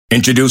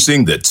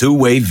Introducing the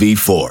Two-Way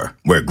V4,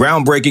 where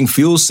groundbreaking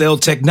fuel cell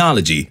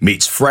technology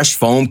meets fresh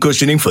foam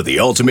cushioning for the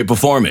ultimate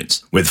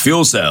performance. With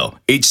Fuel Cell,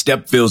 each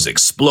step feels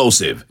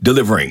explosive,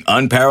 delivering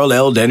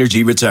unparalleled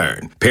energy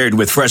return. Paired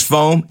with fresh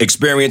foam,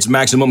 experience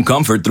maximum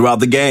comfort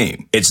throughout the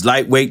game. Its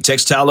lightweight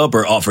textile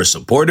upper offers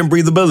support and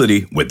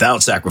breathability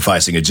without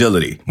sacrificing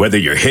agility. Whether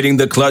you're hitting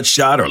the clutch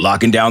shot or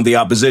locking down the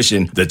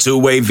opposition, the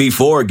Two-Way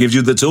V4 gives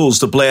you the tools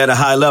to play at a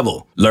high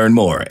level. Learn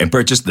more and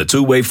purchase the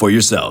Two-Way for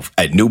yourself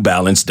at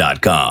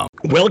newbalance.com.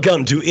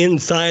 Welcome to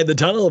Inside the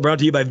Tunnel, brought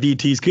to you by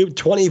VT Scoop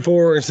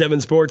 24/7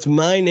 Sports.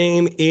 My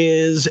name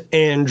is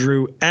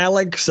Andrew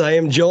Alex. I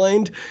am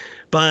joined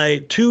by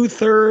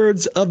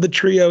 2/3 of the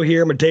trio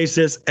here,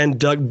 Matesis and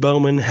Doug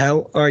Bowman.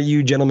 How are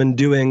you gentlemen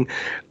doing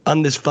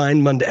on this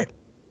fine Monday?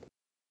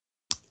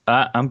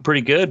 I'm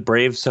pretty good.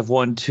 Braves have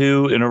won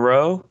 2 in a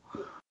row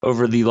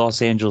over the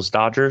Los Angeles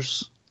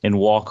Dodgers in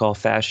walk-off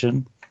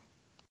fashion.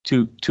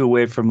 Two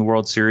away from the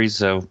World Series,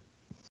 so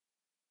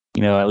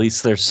at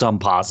least there's some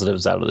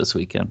positives out of this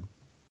weekend.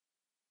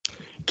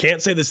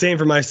 Can't say the same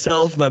for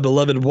myself. My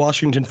beloved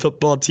Washington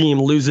football team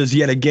loses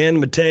yet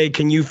again. Matei,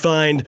 can you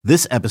find...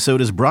 This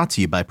episode is brought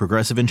to you by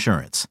Progressive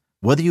Insurance.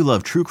 Whether you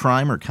love true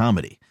crime or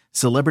comedy,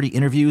 celebrity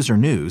interviews or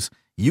news,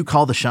 you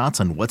call the shots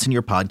on what's in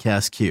your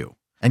podcast queue.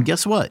 And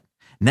guess what?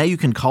 Now you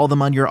can call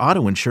them on your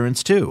auto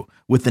insurance too,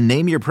 with the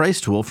Name Your Price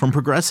tool from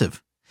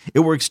Progressive. It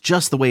works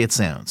just the way it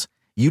sounds.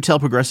 You tell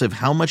Progressive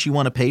how much you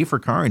want to pay for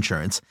car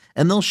insurance,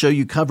 and they'll show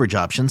you coverage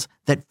options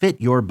that fit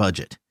your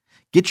budget.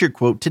 Get your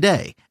quote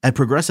today at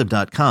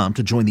Progressive.com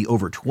to join the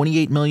over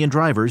 28 million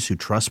drivers who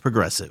trust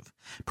Progressive.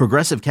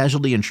 Progressive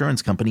Casualty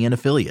Insurance Company and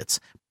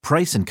Affiliates.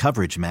 Price and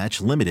coverage match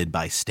limited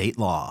by state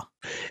law.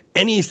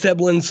 Any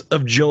semblance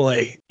of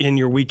joy in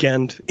your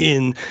weekend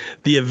in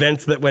the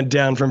events that went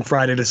down from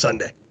Friday to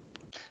Sunday?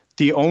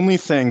 The only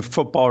thing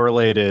football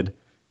related,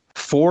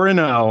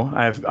 4-0.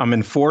 I'm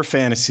in 4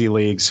 fantasy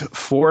leagues.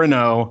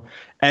 4-0.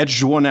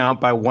 Edged one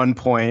out by 1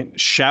 point.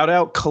 Shout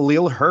out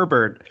Khalil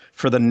Herbert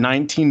for the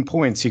 19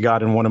 points he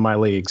got in one of my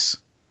leagues.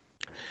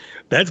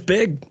 That's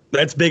big.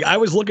 That's big. I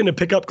was looking to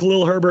pick up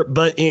Khalil Herbert,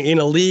 but in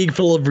a league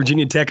full of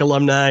Virginia Tech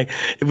alumni,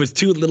 it was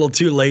too little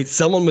too late.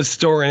 Someone was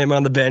storing him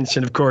on the bench,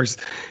 and of course,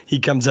 he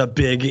comes up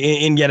big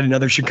in yet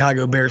another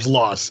Chicago Bears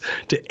loss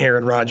to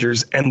Aaron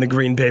Rodgers and the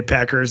Green Bay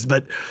Packers.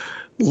 But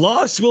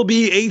loss will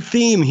be a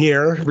theme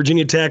here.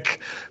 Virginia Tech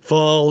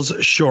falls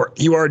short.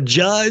 You are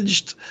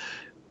judged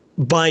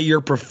by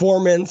your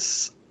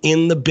performance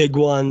in the big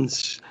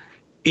ones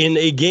in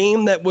a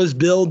game that was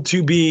billed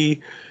to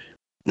be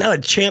not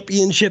a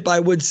championship, I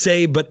would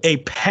say, but a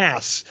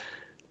pass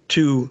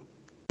to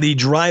the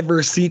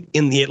driver's seat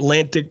in the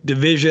Atlantic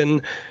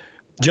Division.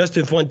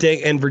 Justin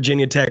Fuente and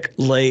Virginia Tech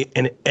lay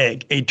an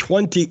egg. A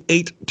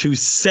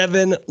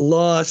 28-7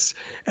 loss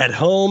at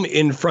home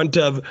in front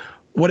of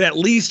what at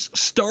least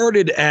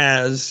started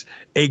as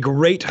a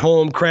great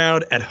home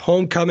crowd at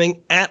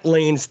homecoming at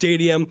Lane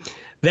Stadium.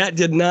 That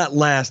did not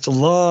last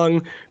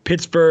long.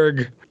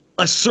 Pittsburgh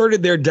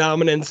asserted their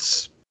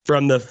dominance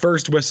from the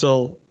first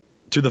whistle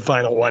to the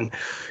final one.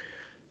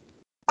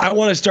 I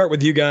want to start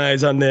with you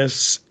guys on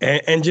this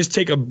and just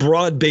take a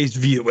broad-based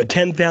view, a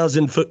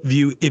 10,000-foot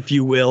view, if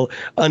you will,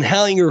 on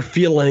how you're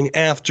feeling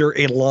after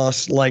a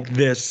loss like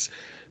this.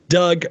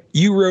 Doug,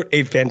 you wrote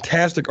a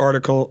fantastic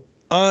article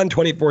on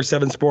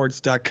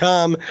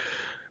 247sports.com,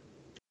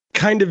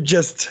 kind of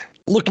just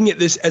looking at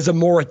this as a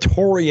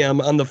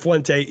moratorium on the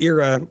Fuente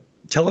era.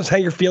 Tell us how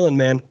you're feeling,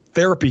 man.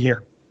 Therapy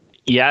here.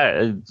 Yeah,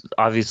 it's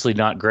obviously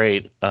not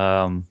great.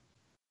 It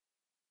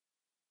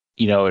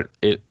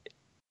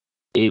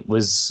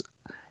was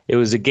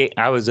a game.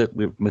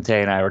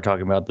 Matei and I were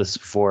talking about this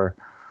before.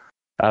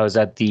 I was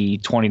at the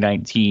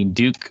 2019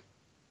 Duke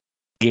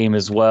game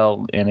as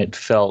well, and it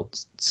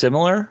felt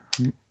similar,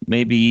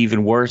 maybe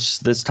even worse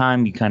this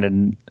time.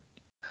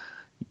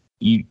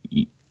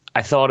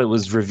 I thought it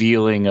was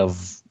revealing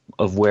of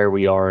where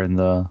we are in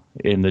the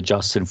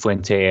Justin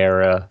Fuente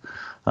era.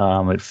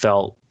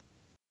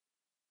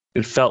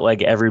 It felt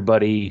like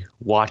everybody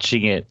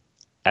watching it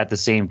at the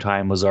same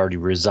time was already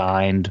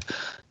resigned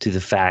to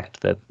the fact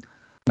that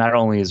not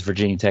only is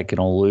Virginia Tech going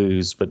to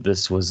lose, but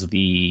this was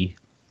the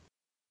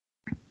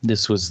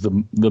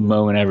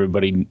moment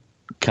everybody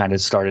kind of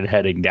started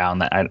heading down.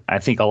 That I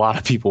think a lot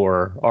of people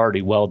were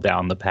already well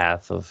down the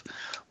path of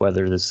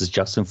whether this is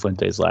Justin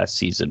Fuente's last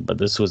season, but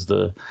this was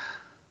the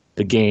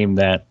game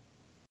that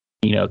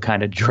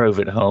kind of drove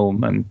it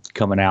home. And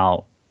coming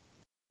out,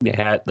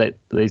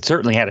 they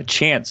certainly had a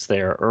chance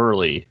there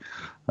early,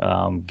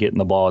 getting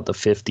the ball at the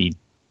 50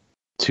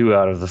 2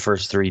 out of the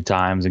first 3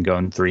 times and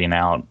going 3 and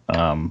out.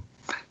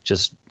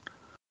 Just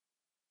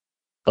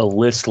a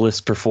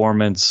listless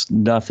performance,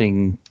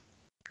 nothing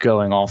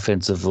going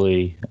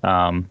offensively.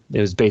 It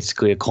was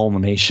basically a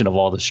culmination of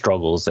all the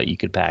struggles that you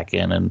could pack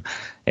in,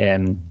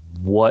 and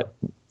what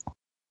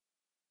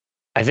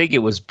I think it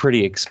was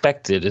pretty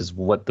expected is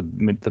what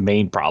the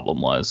main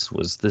problem was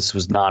this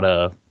was not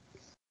a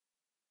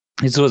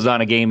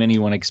game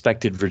anyone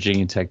expected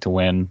Virginia Tech to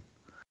win,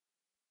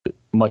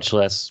 much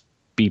less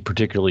be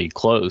particularly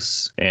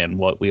close, and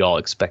what we all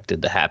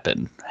expected to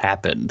happen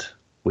happened,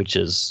 which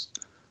is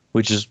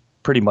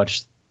pretty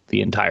much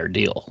the entire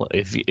deal.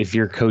 If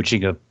you're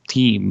coaching a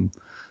team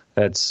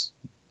that's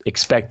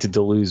expected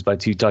to lose by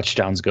 2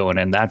 touchdowns going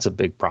in, that's a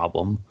big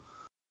problem.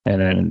 And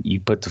then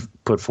you put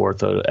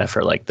forth an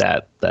effort like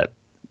that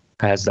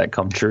has that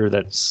come true.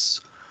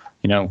 That's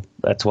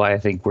why I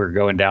think we're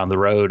going down the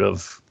road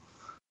of,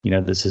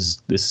 this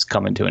is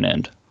coming to an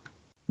end.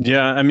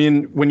 Yeah, I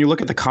mean, when you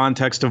look at the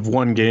context of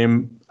one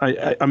game,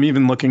 I'm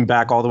even looking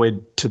back all the way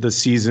to the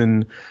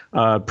season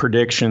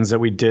predictions that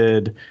we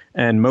did,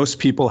 and most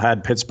people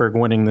had Pittsburgh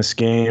winning this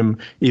game.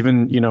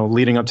 Even,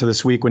 leading up to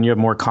this week, when you have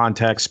more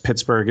context,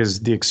 Pittsburgh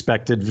is the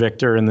expected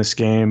victor in this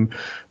game.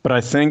 But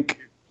I think,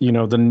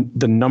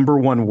 the number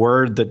one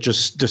word that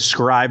just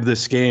described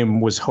this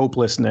game was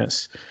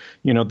hopelessness.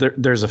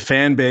 There's a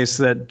fan base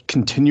that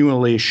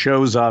continually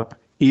shows up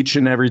each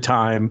and every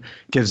time,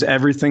 gives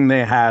everything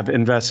they have,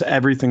 invests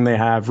everything they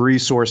have,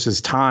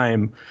 resources,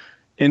 time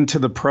into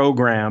the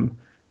program.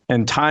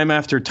 And time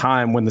after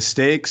time, when the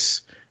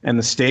stakes and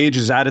the stage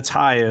is at its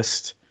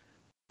highest,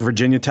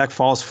 Virginia Tech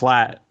falls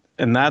flat.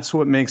 And that's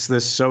what makes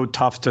this so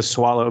tough to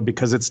swallow,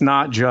 because it's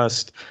not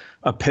just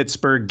a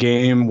Pittsburgh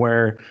game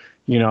where,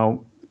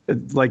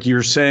 like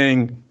you're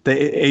saying,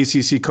 the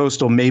ACC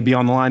Coastal may be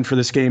on the line for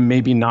this game,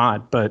 maybe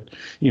not. But,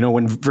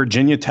 when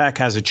Virginia Tech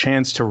has a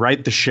chance to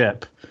right the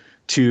ship,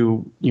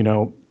 to,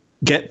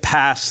 get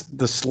past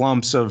the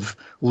slumps of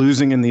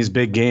losing in these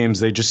big games,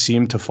 they just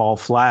seem to fall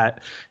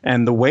flat.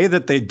 And the way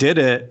that they did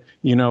it,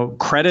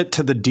 credit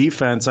to the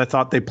defense. I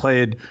thought they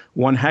played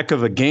one heck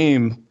of a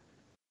game.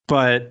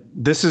 But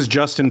this is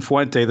Justin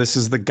Fuente. This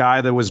is the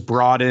guy that was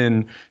brought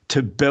in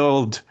to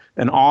build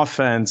an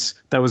offense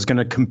that was going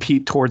to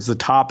compete towards the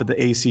top of the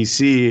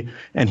ACC.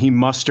 And he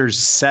musters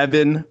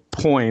 7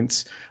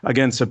 points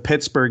against a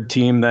Pittsburgh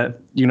team that,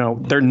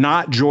 they're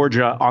not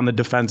Georgia on the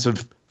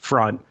defensive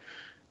front.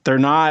 They're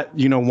not,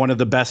 one of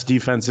the best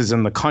defenses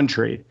in the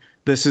country.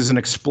 This is an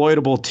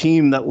exploitable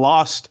team that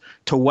lost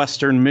to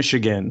Western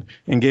Michigan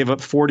and gave up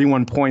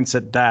 41 points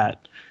at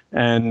that.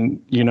 And,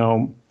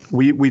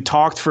 we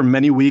talked for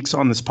many weeks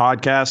on this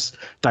podcast,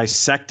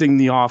 dissecting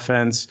the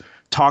offense,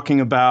 talking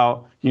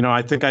about,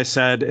 I think I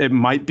said it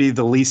might be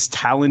the least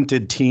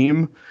talented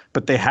team,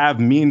 but they have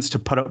means to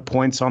put up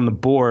points on the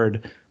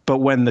board. But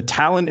when the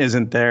talent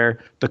isn't there,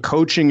 the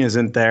coaching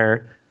isn't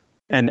there,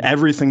 and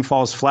everything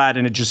falls flat.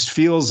 And it just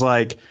feels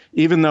like,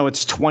 even though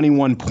it's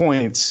 21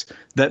 points,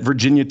 that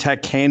Virginia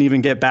Tech can't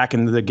even get back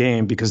into the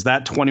game, because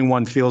that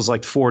 21 feels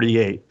like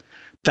 48.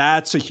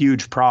 That's a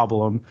huge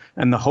problem.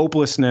 And the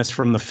hopelessness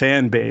from the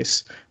fan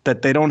base,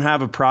 that they don't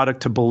have a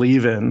product to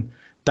believe in,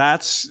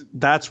 that's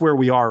where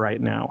we are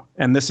right now.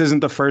 And this isn't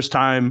the first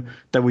time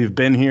that we've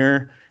been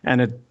here,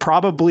 and it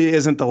probably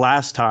isn't the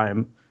last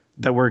time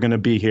that we're going to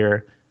be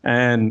here.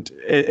 And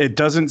it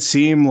doesn't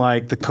seem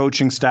like the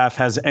coaching staff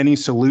has any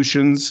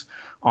solutions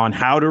on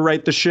how to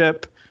right the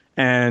ship,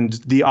 and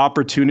the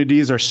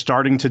opportunities are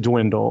starting to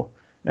dwindle.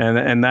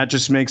 And that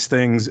just makes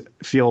things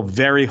feel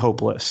very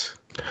hopeless.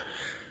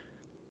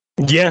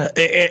 Yeah,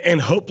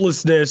 and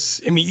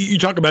hopelessness. I mean, you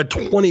talk about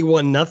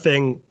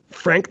 21-0.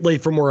 Frankly,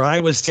 from where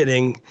I was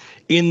sitting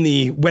in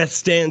the west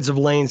stands of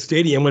Lane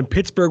Stadium, when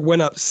Pittsburgh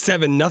went up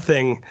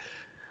 7-0,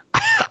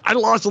 I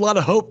lost a lot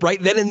of hope right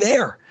then and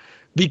there,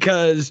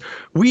 because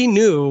we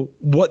knew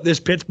what this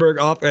Pittsburgh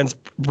offense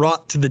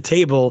brought to the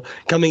table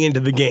coming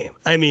into the game.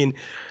 I mean,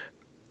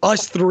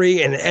 us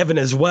three and Evan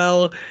as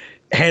well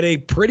had a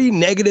pretty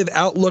negative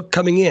outlook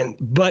coming in,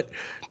 but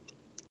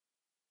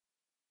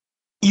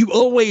you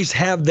always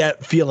have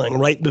that feeling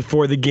right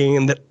before the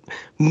game that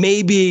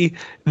maybe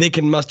they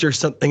can muster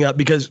something up,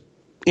 because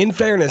in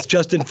fairness,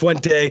 Justin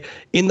Fuente,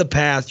 in the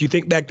past, you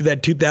think back to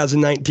that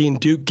 2019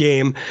 Duke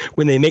game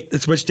when they make the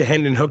switch to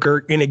Hendon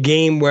Hooker in a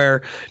game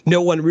where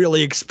no one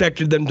really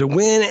expected them to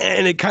win,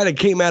 and it kind of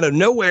came out of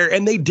nowhere,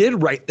 and they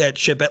did right that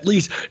ship, at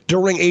least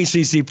during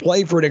ACC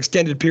play for an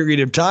extended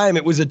period of time.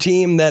 It was a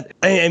team that,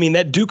 I mean,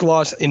 that Duke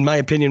loss, in my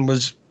opinion,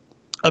 was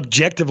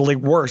objectively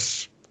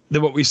worse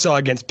than what we saw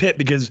against Pitt,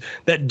 because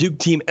that Duke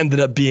team ended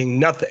up being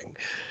nothing.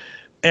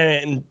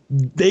 And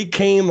they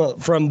came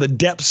from the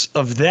depths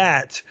of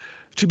that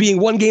to being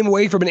one game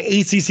away from an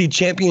ACC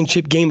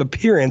championship game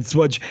appearance,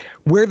 which,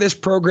 where this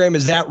program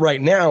is at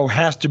right now,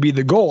 has to be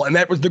the goal. And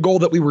that was the goal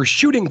that we were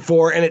shooting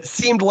for. And it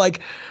seemed like,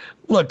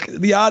 look,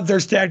 the odds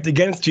are stacked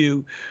against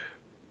you,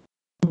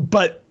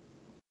 but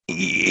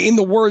in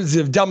the words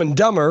of Dumb and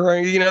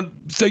Dumber,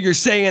 so you're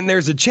saying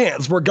there's a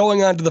chance. We're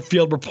going onto the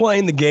field, we're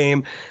playing the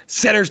game.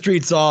 Center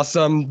Street's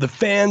awesome. The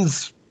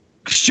fans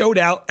showed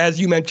out, as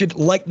you mentioned,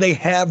 like they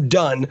have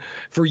done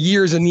for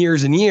years and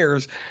years and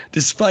years,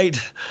 despite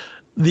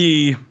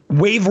the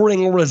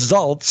wavering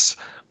results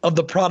of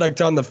the product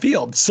on the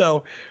field.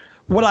 So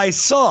what I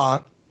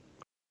saw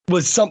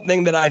was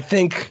something that I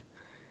think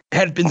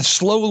had been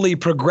slowly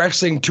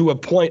progressing to a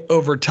point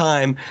over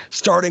time,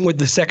 starting with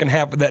the second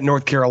half of that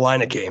North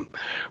Carolina game,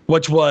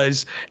 which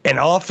was an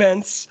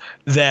offense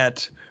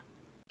that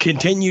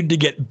continued to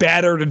get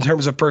battered in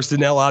terms of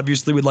personnel.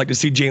 Obviously, we'd like to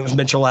see James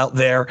Mitchell out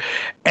there.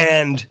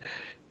 And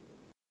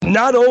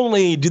not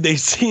only do they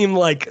seem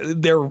like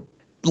they're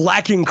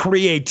lacking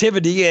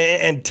creativity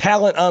and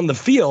talent on the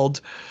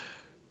field,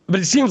 but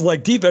it seems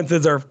like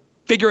defenses are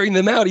figuring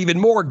them out even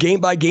more game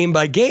by game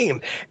by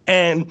game.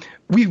 And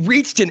we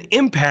reached an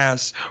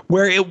impasse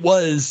where it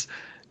was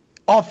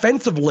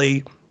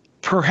offensively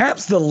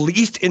perhaps the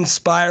least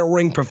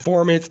inspiring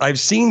performance I've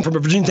seen from a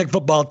Virginia Tech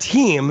football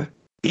team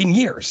in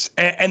years.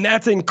 And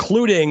that's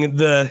including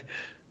the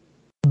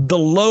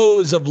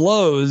lows of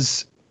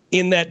lows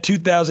in that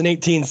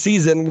 2018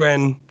 season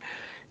when,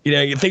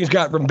 things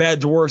got from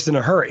bad to worse in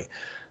a hurry.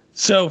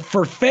 So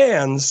for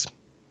fans,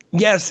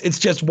 yes, it's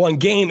just one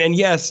game. And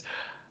yes,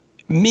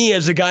 me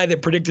as a guy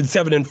that predicted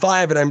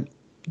 7-5, and I'm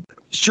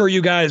sure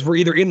you guys were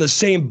either in the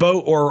same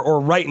boat or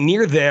right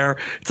near there.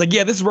 It's like,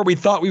 yeah, this is where we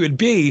thought we would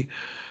be.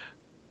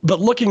 But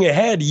looking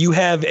ahead, you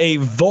have a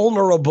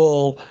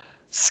vulnerable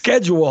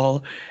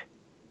schedule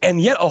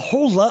and yet a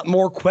whole lot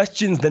more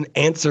questions than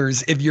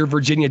answers if you're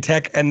Virginia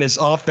Tech and this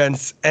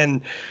offense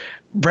and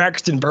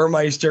Braxton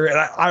Burmeister. And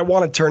I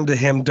want to turn to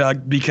him,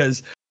 Doug,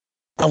 because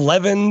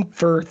 11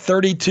 for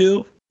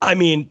 32, I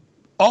mean,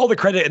 all the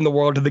credit in the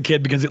world to the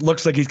kid because it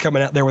looks like he's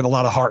coming out there with a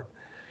lot of heart.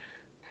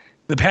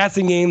 The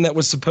passing game that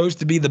was supposed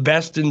to be the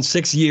best in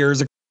 6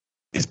 years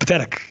is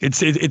pathetic.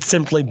 It's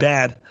simply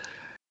bad.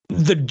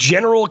 The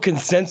general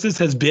consensus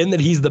has been that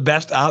he's the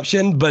best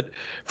option, but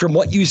from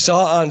what you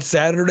saw on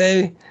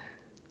Saturday,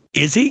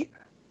 is he?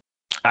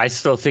 I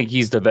still think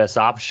he's the best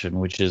option,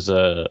 which is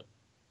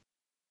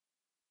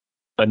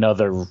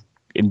another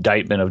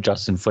indictment of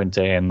Justin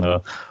Fuente and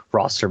the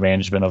roster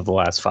management of the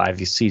last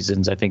 5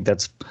 seasons. I think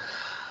that's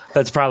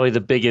probably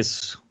the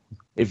biggest.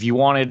 If you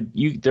wanted,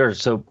 there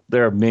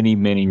are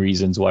many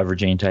reasons why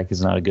Virginia Tech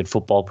is not a good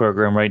football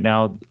program right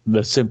now.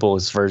 The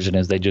simplest version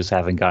is they just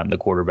haven't gotten the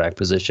quarterback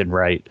position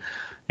right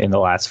in the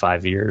last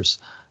 5 years,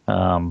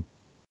 and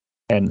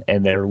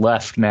they're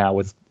left now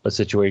with a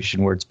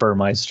situation where it's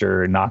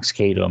Burmeister and Knox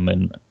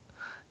Kadum,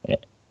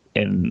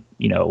 and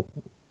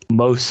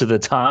most of the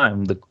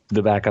time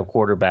the backup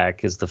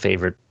quarterback is the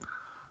favorite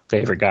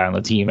guy on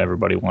the team.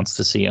 Everybody wants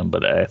to see him,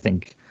 but I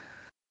think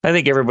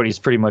everybody's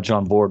pretty much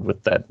on board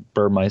with that.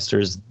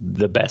 Burmeister's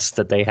the best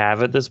that they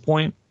have at this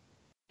point,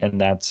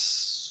 and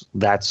that's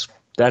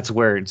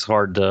where it's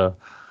hard to,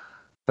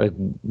 like,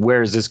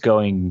 where is this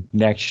going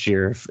next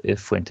year if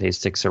Fuente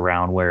sticks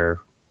around?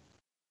 Where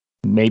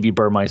maybe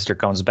Burmeister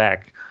comes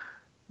back,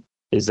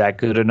 is that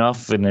good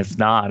enough? And if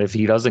not, if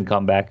he doesn't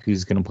come back,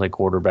 who's going to play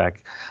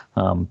quarterback?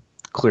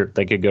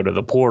 They could go to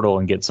the portal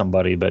and get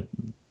somebody, but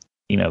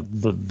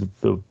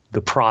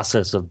the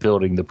process of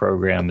building the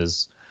program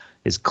is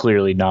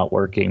clearly not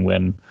working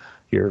when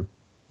you're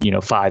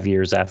 5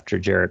 years after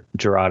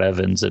Gerard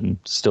Evans and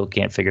still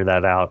can't figure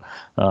that out.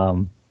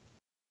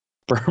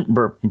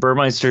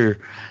 Burmeister,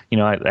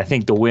 I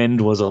think the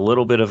wind was a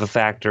little bit of a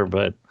factor,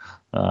 but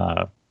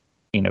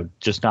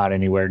just not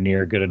anywhere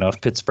near good enough.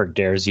 Pittsburgh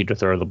dares you to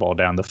throw the ball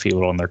down the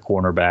field on their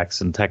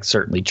cornerbacks, and Tech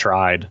certainly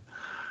tried.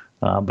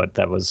 But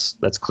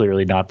that's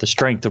clearly not the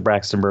strength of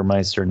Braxton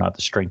Burmeister, not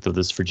the strength of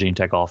this Virginia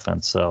Tech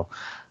offense. So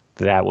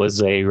that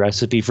was a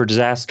recipe for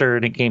disaster,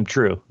 and it came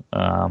true.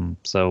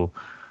 So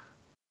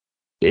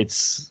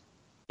it's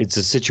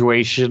a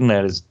situation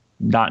that is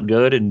not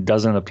good and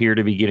doesn't appear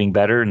to be getting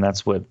better. And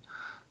that's what,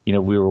 we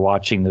were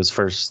watching those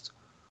first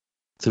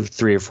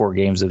 3 or 4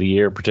 games of the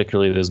year,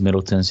 particularly those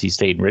Middle Tennessee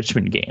State and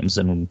Richmond games.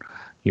 And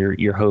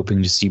you're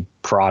hoping to see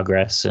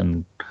progress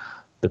and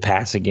the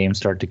passing game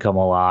start to come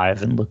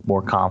alive and look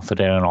more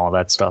confident and all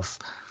that stuff.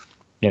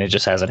 And it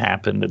just hasn't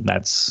happened. And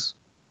that's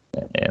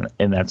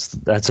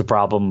a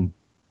problem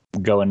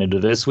going into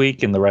this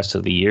week and the rest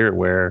of the year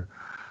where,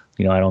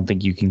 I don't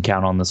think you can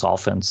count on this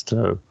offense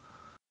to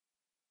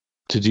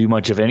do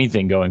much of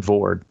anything going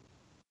forward.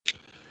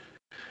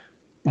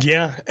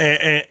 Yeah.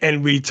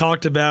 And we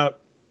talked about,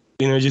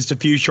 just a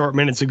few short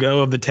minutes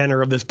ago of the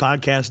tenor of this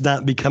podcast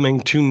not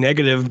becoming too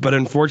negative, but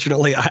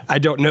unfortunately, I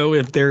don't know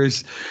if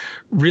there's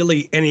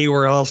really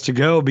anywhere else to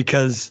go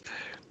because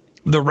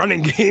the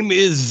running game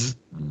is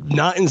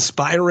not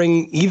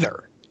inspiring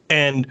either.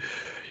 And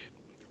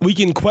we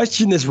can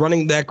question this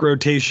running back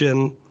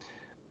rotation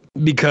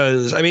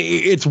because,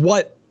 it's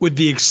what, with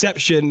the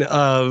exception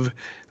of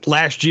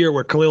last year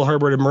where Khalil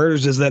Herbert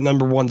emerged as that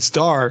number one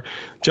star,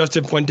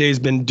 Justin Fuente has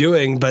been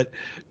doing. But,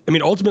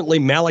 ultimately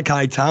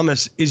Malachi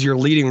Thomas is your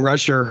leading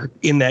rusher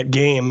in that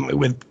game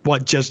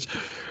with just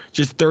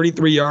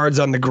 33 yards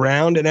on the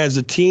ground. And as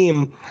a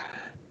team,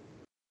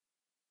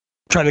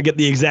 trying to get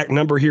the exact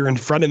number here in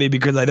front of me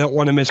because I don't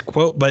want to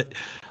misquote, but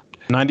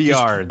 90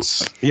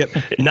 yards. Yep.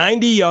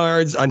 90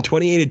 yards on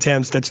 28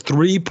 attempts. That's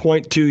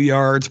 3.2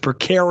 yards per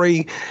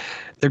carry.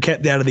 They're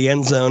kept out of the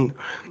end zone.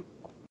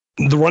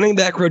 The running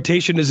back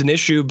rotation is an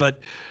issue,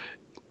 but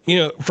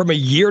from a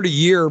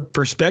year-to-year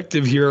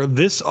perspective here,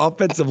 this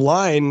offensive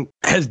line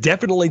has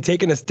definitely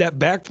taken a step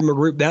back from a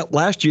group that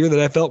last year that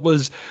I felt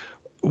was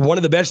one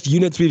of the best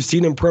units we've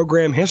seen in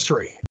program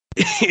history.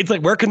 It's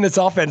like, where can this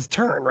offense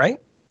turn,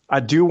 right? I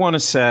do want to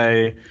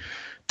say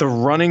the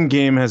running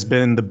game has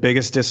been the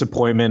biggest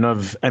disappointment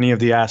of any of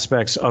the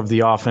aspects of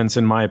the offense,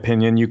 in my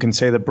opinion. You can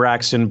say that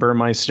Braxton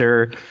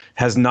Burmeister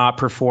has not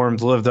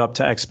performed, lived up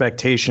to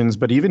expectations,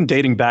 but even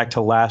dating back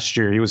to last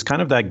year, he was kind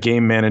of that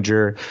game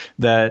manager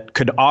that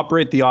could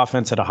operate the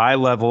offense at a high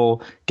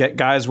level, get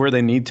guys where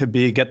they need to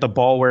be, get the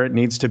ball where it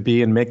needs to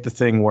be, and make the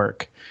thing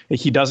work.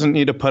 He doesn't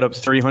need to put up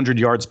 300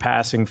 yards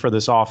passing for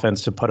this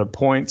offense to put up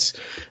points.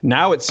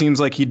 Now it seems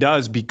like he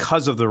does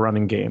because of the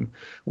running game.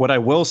 What I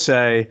will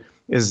say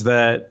is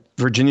that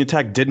Virginia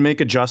Tech did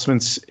make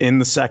adjustments in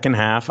the second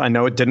half. I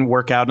know it didn't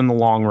work out in the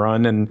long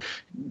run. And,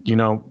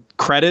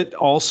 credit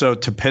also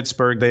to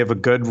Pittsburgh. They have a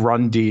good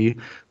run D,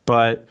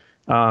 but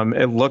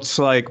it looks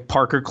like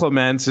Parker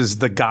Clements is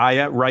the guy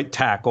at right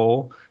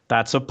tackle.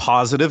 That's a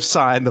positive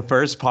sign, the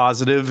first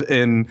positive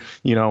in,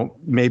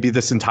 maybe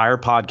this entire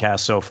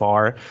podcast so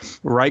far.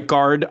 Right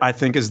guard, I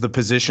think, is the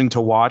position to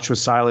watch with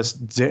Silas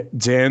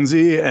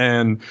Dzansi,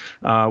 and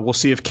we'll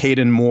see if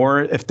Caden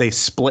Moore, if they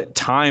split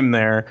time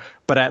there.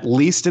 But at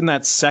least in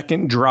that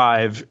second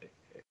drive,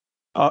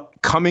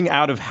 coming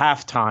out of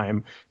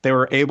halftime, they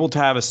were able to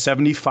have a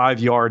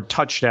 75-yard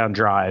touchdown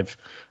drive.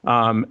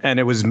 And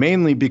it was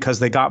mainly because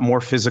they got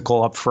more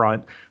physical up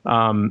front.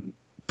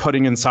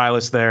 Putting in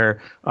Silas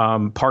there,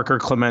 Parker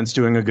Clements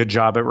doing a good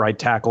job at right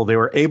tackle. They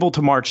were able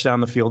to march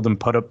down the field and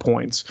put up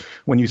points.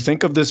 When you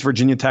think of this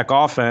Virginia Tech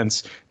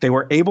offense, they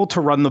were able to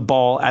run the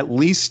ball at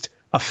least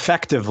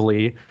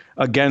effectively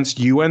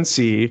against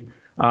UNC,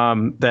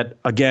 that,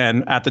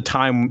 again, at the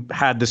time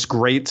had this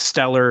great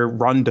stellar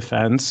run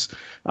defense.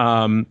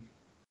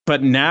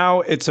 But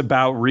now it's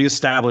about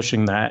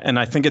reestablishing that. And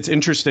I think it's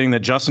interesting that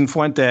Justin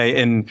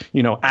Fuente,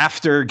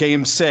 after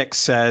Game 6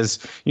 says,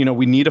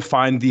 we need to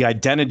find the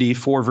identity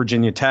for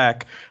Virginia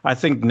Tech. I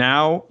think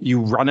now you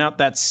run out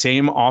that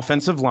same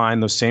offensive line,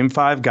 those same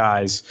 5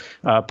 guys,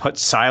 put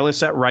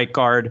Silas at right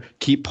guard,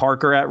 keep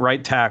Parker at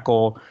right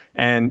tackle,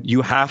 and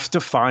you have to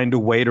find a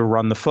way to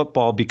run the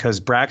football because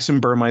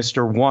Braxton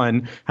Burmeister,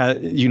 1,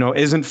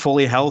 isn't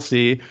fully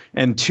healthy,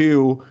 and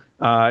 2,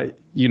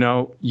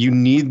 you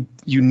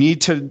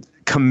need to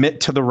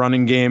commit to the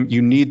running game.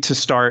 You need to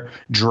start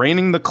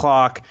draining the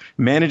clock,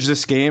 manage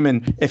this game.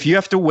 And if you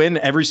have to win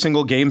every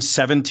single game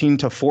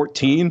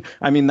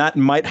 17-14, that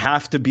might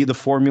have to be the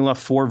formula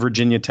for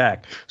Virginia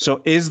Tech.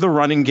 So is the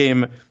running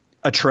game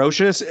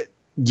atrocious?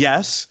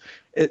 Yes.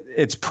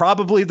 It's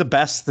probably the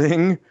best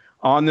thing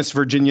on this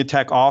Virginia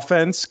Tech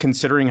offense,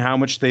 considering how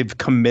much they've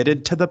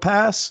committed to the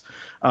pass.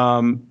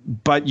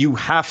 But you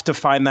have to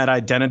find that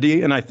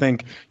identity. And I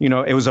think,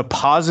 it was a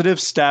positive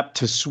step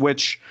to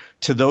switch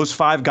to those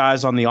 5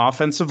 guys on the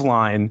offensive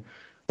line.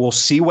 We'll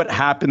see what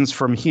happens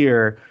from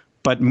here.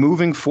 But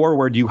moving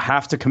forward, you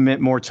have to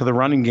commit more to the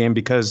running game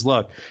because,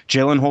 look,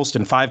 Jalen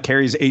Holston, 5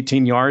 carries,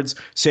 18 yards.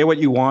 Say what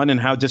you want and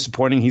how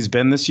disappointing he's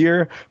been this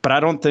year, but I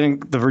don't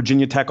think the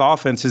Virginia Tech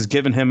offense has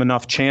given him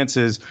enough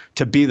chances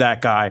to be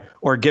that guy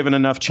or given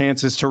enough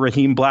chances to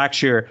Raheem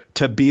Blackshear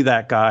to be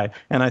that guy.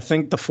 And I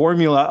think the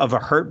formula of a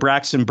hurt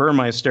Braxton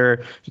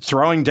Burmeister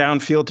throwing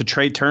downfield to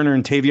Trey Turner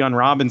and Tavion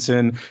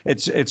Robinson,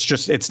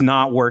 it's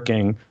not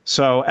working.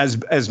 So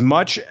as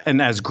much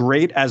and as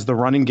great as the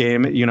running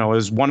game,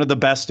 is one of the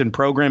best in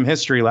program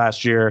history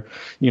last year,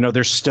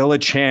 there's still a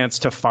chance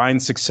to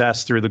find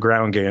success through the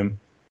ground game.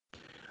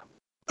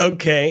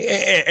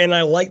 Okay, and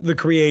I like the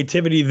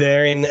creativity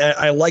there, and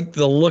I like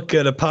the look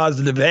at a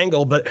positive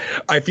angle, but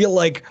I feel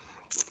like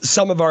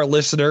some of our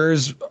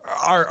listeners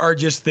are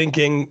just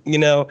thinking,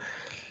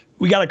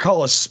 we got to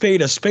call a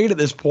spade at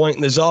this point,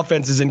 and this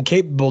offense is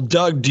incapable.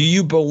 Doug, do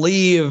you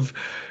believe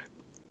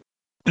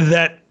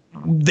that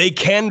they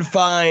can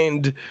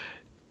find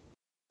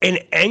an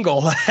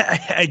angle,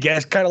 I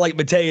guess, kind of like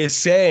Matei is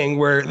saying,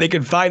 where they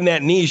could find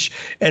that niche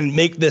and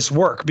make this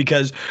work?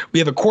 Because we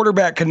have a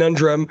quarterback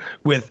conundrum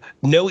with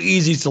no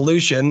easy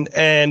solution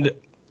and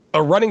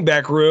a running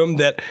back room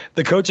that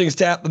the coaching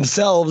staff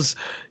themselves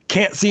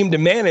can't seem to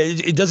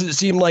manage. It doesn't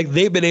seem like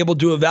they've been able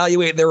to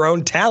evaluate their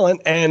own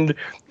talent, and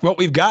what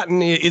we've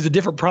gotten is a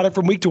different product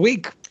from week to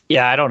week.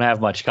 Yeah, I don't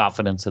have much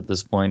confidence at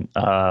this point.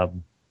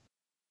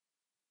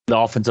 The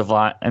offensive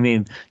line,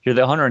 you're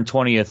the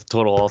 120th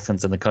total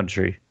offense in the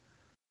country.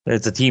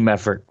 It's a team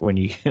effort when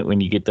you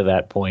get to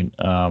that point.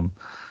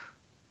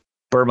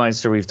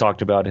 Burmeister, we've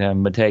talked about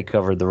him. Matei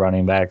covered the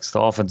running backs.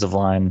 The offensive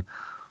line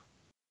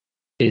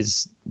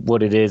is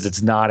what it is.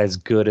 It's not as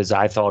good as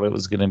I thought it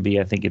was going to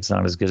be. I think it's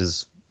not as good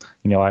as,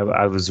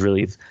 I was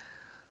really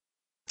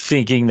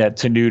thinking that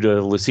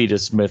Tenuta, Lucida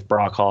Smith,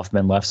 Brock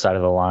Hoffman, left side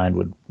of the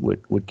line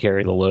would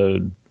carry the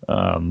load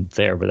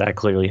there, but that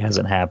clearly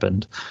hasn't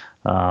happened.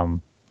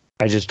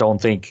 I just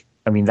don't think.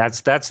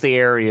 That's the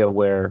area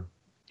where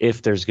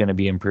if there's going to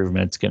be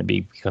improvement, it's going to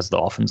be because the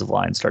offensive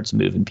line starts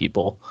moving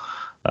people.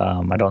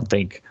 I don't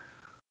think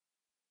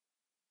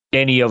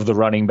any of the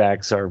running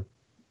backs are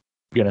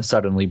going to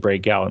suddenly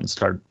break out and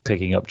start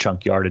picking up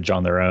chunk yardage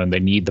on their own. They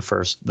need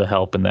the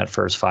help in that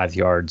first 5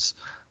 yards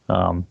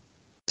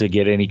to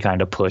get any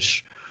kind of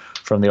push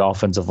from the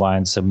offensive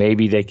line. So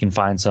maybe they can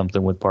find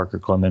something with Parker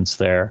Clements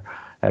there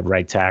at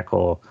right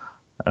tackle.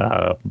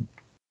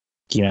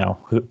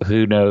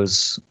 who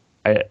knows?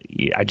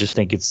 I just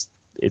think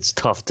it's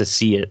tough to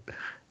see it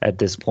at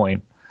this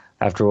point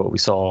after what we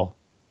saw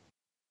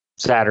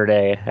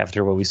Saturday,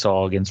 after what we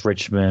saw against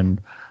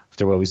Richmond,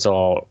 after what we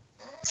saw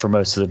for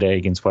most of the day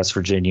against West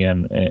Virginia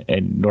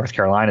and North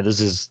Carolina. This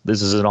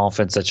is an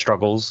offense that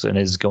struggles and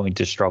is going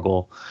to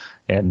struggle.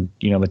 And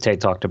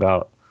Mate talked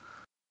about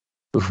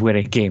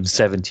winning games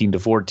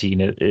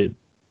 17-14.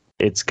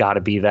 It's got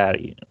to be that.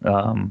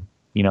 I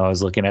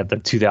was looking at the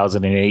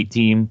 2008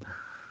 team.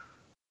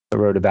 I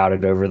wrote about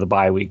it over the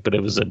bye week, but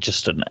it was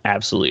just an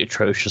absolutely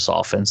atrocious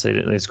offense.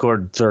 They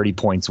scored 30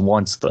 points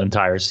once the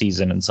entire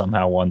season and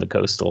somehow won the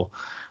Coastal.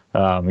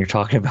 You're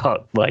talking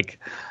about like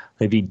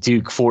maybe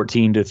Duke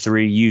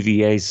 14-3,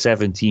 UVA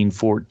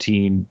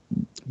 17-14.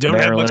 Don't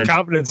have much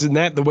confidence in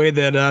that, the way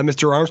that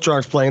Mr.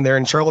 Armstrong's playing there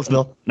in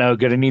Charlottesville. No,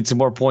 going to need some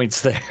more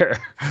points there.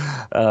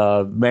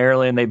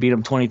 Maryland, they beat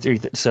them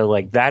 23. So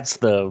like that's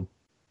the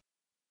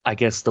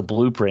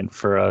blueprint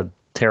for a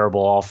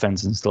terrible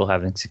offense and still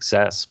having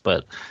success.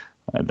 But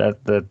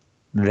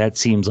that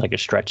seems like a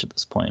stretch at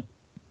this point.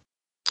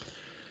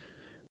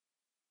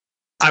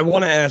 I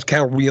want to ask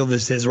how real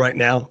this is right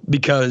now,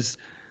 because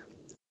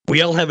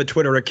we all have a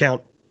Twitter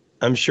account.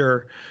 I'm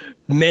sure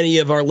many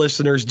of our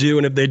listeners do,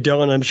 and if they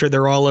don't, I'm sure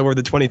they're all over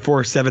the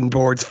 24/7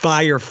 boards.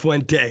 Fire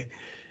Fuente,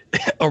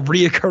 a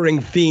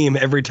reoccurring theme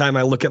every time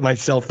I look at my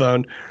cell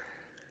phone.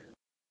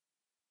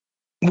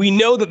 We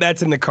know that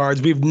that's in the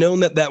cards. We've known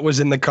that was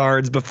in the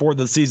cards before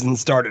the season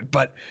started.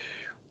 But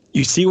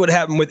you see what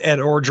happened with Ed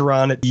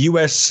Orgeron at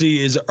USC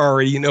is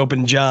already an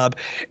open job.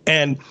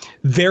 And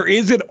there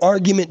is an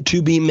argument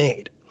to be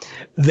made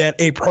that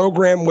a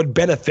program would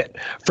benefit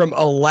from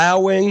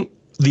allowing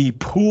the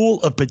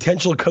pool of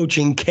potential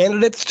coaching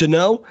candidates to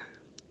know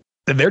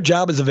that their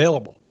job is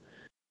available.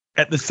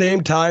 At the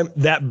same time,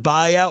 that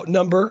buyout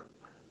number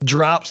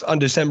drops on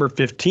December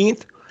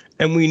 15th.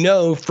 And we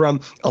know from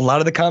a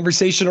lot of the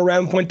conversation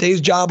around Fuente's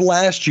job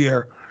last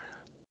year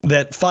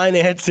that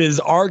finances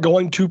are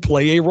going to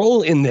play a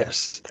role in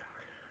this.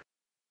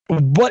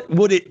 What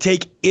would it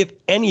take, if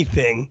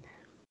anything,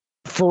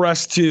 for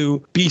us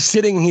to be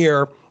sitting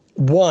here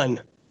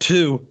 1,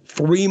 2,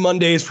 3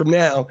 Mondays from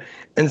now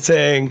and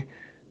saying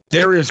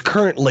there is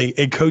currently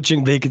a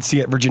coaching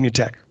vacancy at Virginia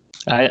Tech?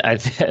 I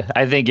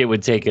think it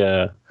would take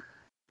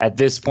at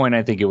this point,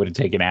 I think it would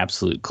take an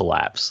absolute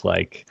collapse,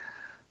 like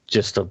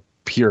just a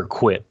pure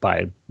quit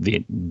by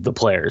the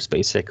players,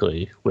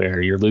 basically,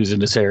 where you're losing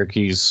to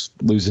Syracuse,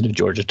 losing to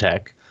Georgia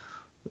Tech,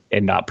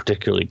 and not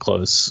particularly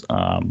close.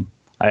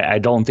 I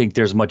don't think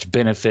there's much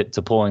benefit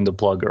to pulling the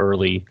plug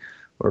early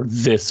or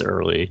this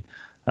early.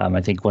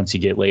 I think once you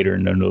get later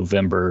into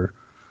November,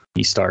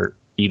 you start,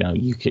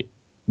 you could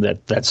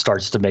that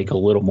starts to make a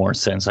little more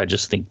sense. I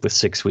just think with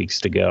 6 weeks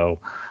to go,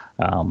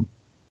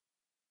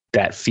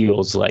 that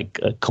feels like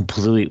a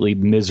completely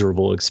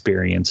miserable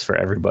experience for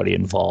everybody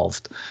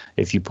involved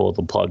if you pull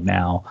the plug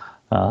now.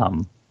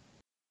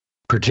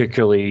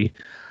 Particularly,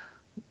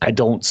 I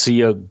don't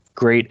see a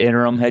great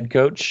interim head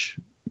coach.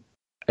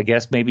 I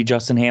guess maybe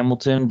Justin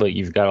Hamilton, but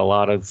you've got a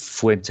lot of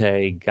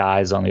Fuente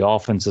guys on the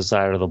offensive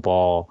side of the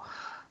ball.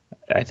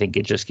 I think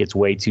it just gets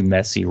way too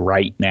messy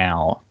right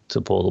now to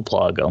pull the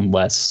plug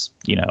unless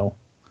the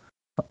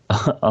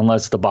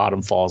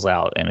bottom falls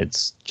out and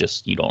it's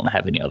just you don't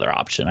have any other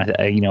option.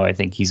 I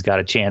think he's got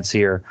a chance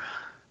here.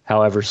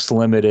 However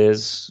slim it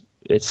is,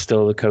 it's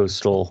still the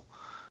Coastal.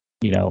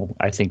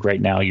 I think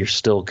right now you're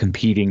still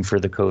competing for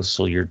the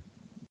Coastal.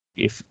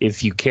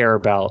 If you care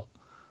about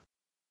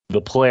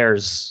the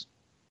players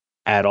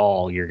at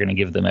all, you're going to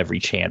give them every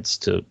chance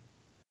to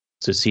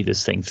see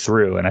this thing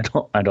through. And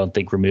I don't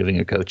think removing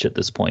a coach at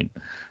this point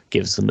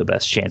gives them the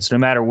best chance, no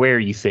matter where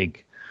you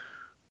think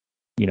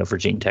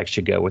Virginia Tech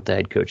should go with the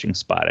head coaching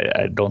spot.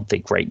 I don't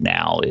think right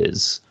now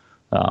is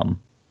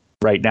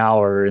right now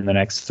or in the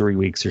next 3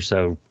 weeks or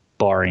so,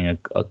 barring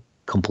a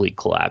complete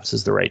collapse,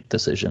 is the right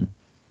decision.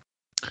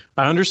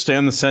 I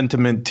understand the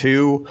sentiment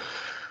too.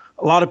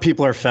 A lot of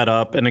people are fed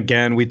up. And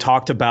again, we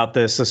talked about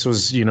this. This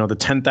was, the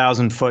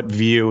 10,000 foot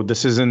view.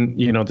 This isn't,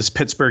 this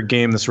Pittsburgh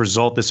game, this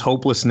result, this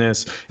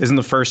hopelessness isn't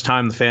the first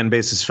time the fan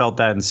base has felt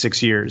that in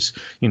 6 years.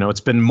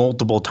 It's been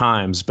multiple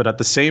times. But at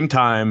the same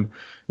time,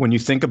 when you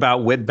think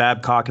about Whit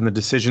Babcock and the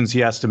decisions he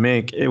has to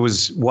make, it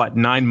was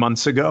 9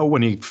 months ago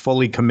when he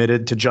fully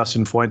committed to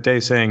Justin Fuente,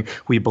 saying,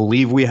 we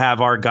believe we have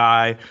our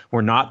guy.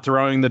 We're not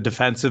throwing the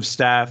defensive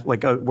staff,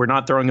 we're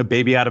not throwing a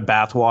baby out of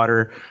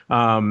bathwater.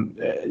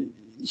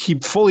 He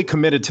fully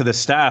committed to the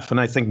staff. And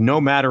I think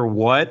no matter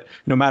what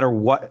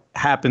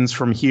happens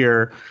from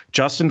here,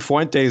 Justin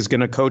Fuente is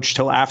going to coach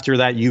till after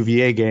that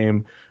UVA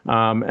game.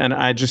 And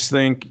I just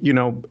think,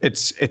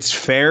 it's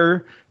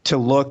fair to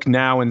look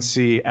now and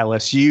see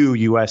LSU,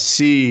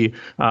 USC,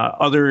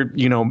 other,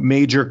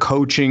 major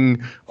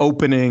coaching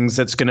openings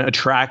that's going to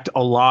attract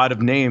a lot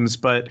of names.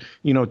 But,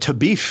 to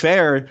be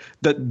fair,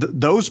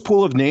 those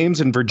pool of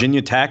names in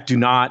Virginia Tech do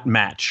not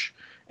match.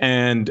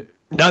 And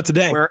not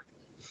today.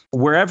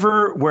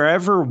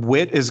 wherever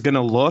Witt is going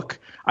to look,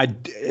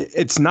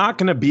 it's not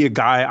going to be a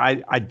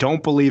guy. I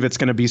don't believe it's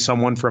going to be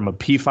someone from a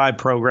P5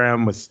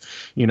 program with,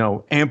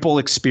 ample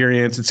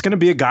experience. It's going to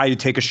be a guy you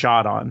take a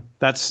shot on.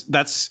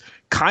 That's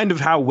kind of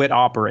how Witt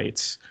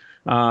operates.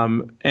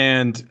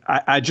 And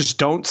I just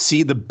don't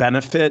see the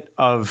benefit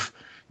of,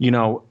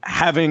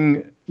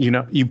 having,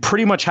 you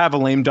pretty much have a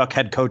lame duck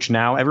head coach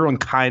now. Everyone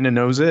kind of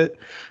knows it.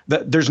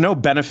 There's no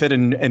benefit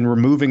in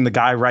removing the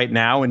guy right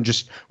now and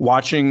just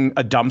watching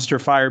a dumpster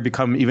fire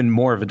become even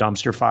more of a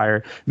dumpster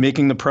fire,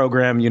 making the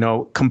program,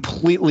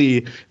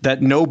 completely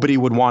that nobody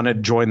would want to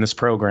join this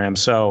program.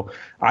 So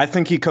I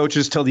think he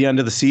coaches till the end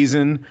of the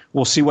season.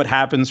 We'll see what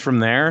happens from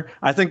there.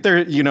 I think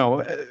there,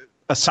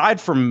 aside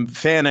from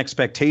fan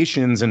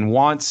expectations and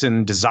wants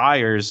and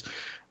desires,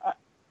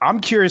 I'm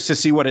curious to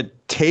see what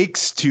it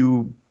takes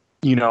to,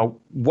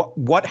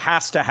 what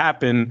has to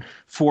happen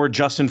for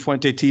Justin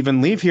Fuente to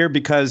even leave here,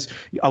 because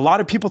a lot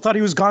of people thought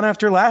he was gone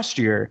after last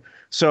year.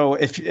 So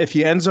if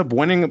he ends up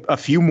winning a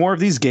few more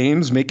of these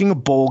games, making a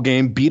bowl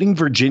game, beating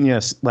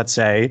Virginia, let's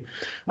say,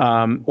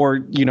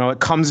 or, it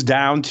comes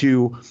down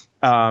to,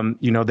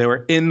 they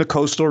were in the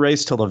Coastal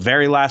race till the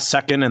very last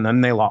second and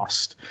then they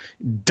lost.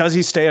 Does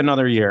he stay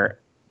another year?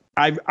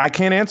 I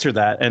can't answer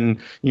that. And,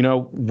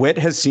 Witt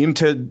has seemed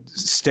to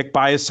stick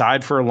by his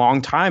side for a long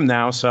time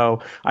now.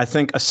 So I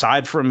think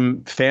aside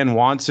from fan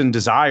wants and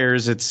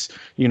desires, it's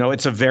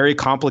a very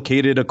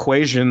complicated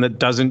equation that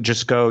doesn't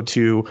just go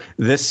to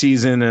this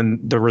season and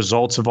the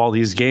results of all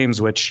these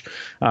games, which,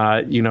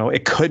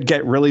 it could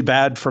get really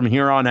bad from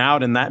here on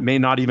out, and that may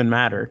not even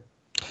matter.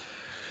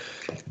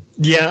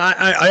 Yeah,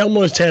 I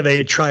almost have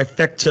a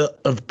trifecta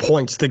of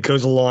points that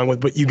goes along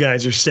with what you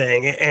guys are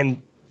saying.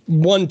 And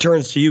one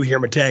turns to you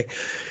here, Matej,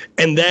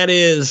 and that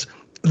is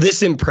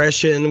this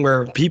impression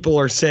where people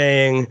are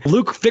saying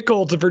Luke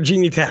Fickell to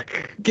Virginia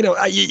Tech.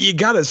 You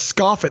got to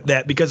scoff at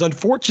that, because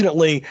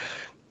unfortunately,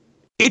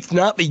 it's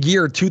not the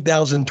year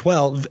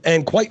 2012,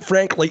 and quite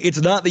frankly,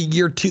 it's not the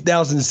year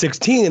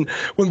 2016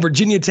 when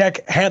Virginia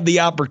Tech had the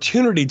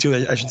opportunity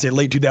to, I should say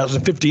late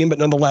 2015, but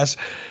nonetheless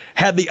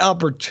had the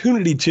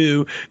opportunity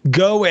to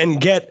go and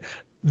get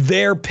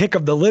their pick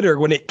of the litter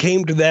when it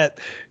came to that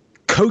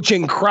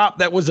coaching crop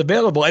that was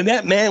available. And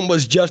that man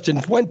was Justin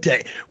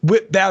Fuente.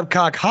 Whit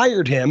Babcock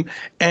hired him.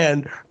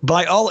 And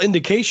by all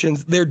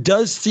indications, there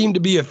does seem to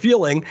be a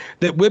feeling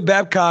that Whit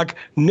Babcock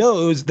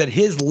knows that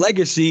his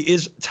legacy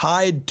is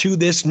tied to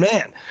this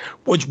man,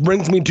 which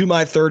brings me to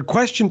my third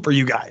question for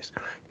you guys.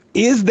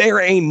 Is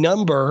there a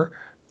number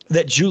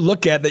that you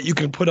look at that you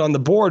can put on the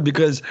board?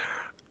 Because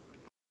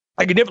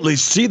I can definitely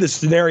see the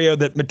scenario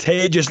that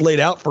Matej just laid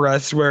out for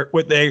us, where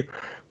with a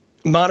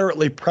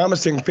moderately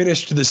promising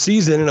finish to the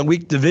season in a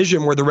weak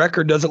division where the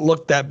record doesn't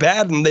look that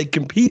bad and they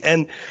compete,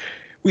 and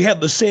we have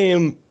the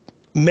same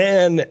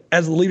man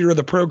as the leader of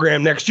the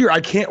program next year.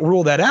 I can't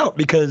rule that out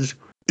because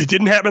it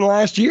didn't happen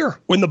last year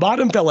when the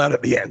bottom fell out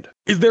at the end.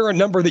 Is there a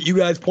number that you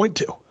guys point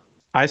to?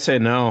 I say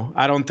no.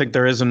 I don't think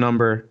there is a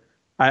number.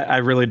 I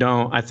really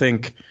don't. I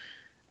think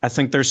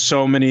there's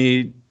so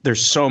many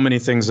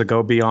things that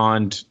go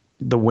beyond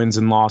the wins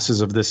and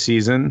losses of this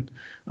season.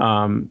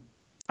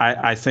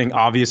 I think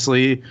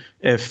obviously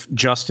if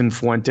Justin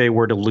Fuente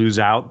were to lose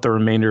out the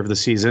remainder of the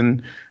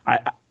season,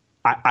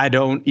 I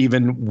don't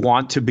even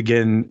want to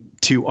begin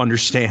to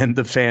understand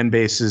the fan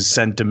base's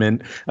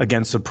sentiment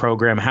against the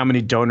program. How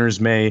many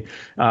donors may,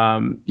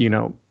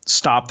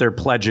 stop their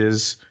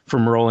pledges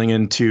from rolling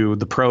into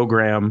the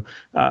program?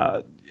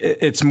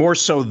 It's more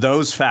so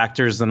those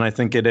factors than I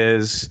think it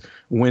is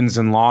wins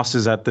and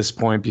losses at this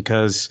point,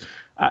 because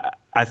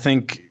I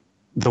think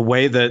the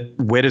way that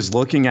Witt is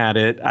looking at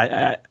it,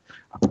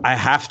 I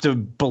have to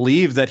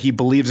believe that he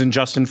believes in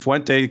Justin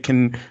Fuente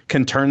can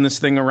turn this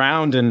thing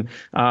around. And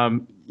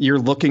you're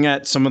looking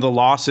at some of the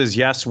losses.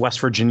 Yes, West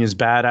Virginia's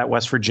bad. At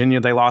West Virginia,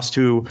 they lost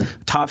to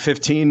top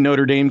 15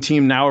 Notre Dame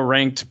team, now a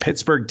ranked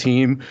Pittsburgh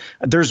team.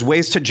 There's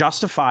ways to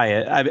justify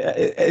it.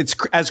 It's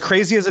as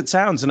crazy as it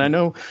sounds. And I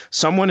know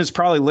someone is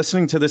probably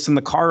listening to this in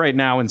the car right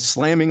now and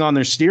slamming on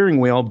their steering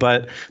wheel,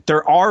 but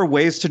there are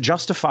ways to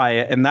justify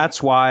it. And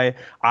that's why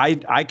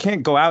I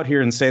can't go out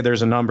here and say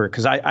there's a number,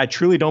 because I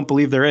truly don't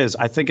believe there is.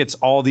 I think it's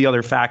all the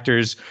other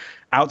factors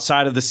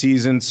outside of the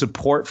season,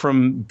 support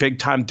from big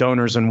time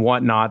donors and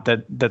whatnot,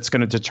 that's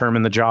going to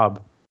determine the job.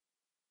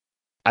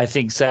 I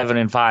think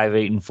 7-5,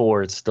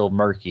 8-4, it's still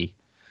murky.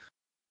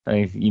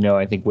 I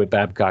think Whit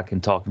Babcock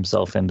can talk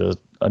himself into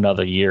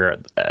another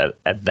year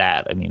at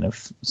that. I mean,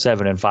 if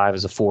 7-5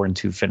 is a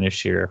 4-2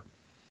 finish here,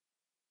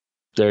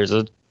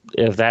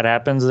 if that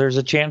happens, there's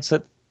a chance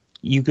that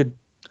you could,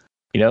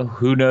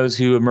 who knows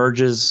who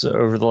emerges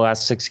over the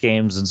last 6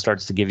 games and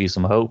starts to give you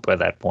some hope at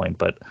that point.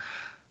 But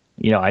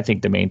I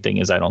think the main thing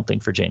is I don't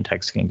think Virginia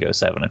Tech's can go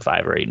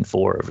 7-5 or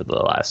 8-4 over the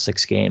last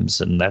 6 games,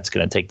 and that's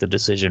going to take the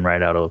decision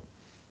right out of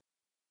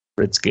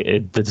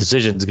the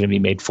decision's going to be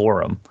made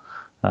for them.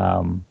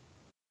 I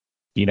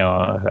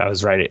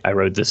was right. I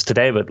wrote this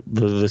today, but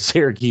the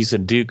Syracuse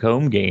and Duke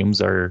home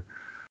games are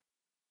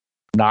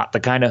not the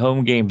kind of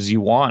home games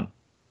you want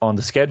on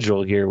the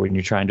schedule here when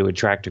you're trying to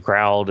attract a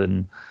crowd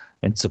and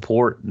and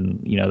support.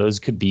 And, those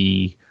could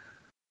be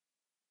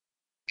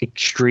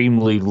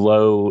extremely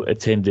low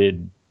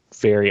attended,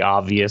 very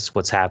obvious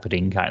what's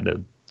happening kind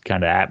of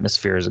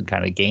atmospheres and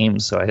kind of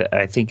games. So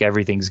I think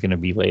everything's going to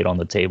be laid on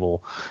the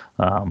table.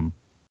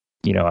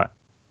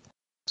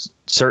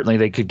 Certainly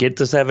they could get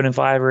to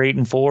 7-5 or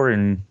 8-4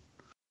 and,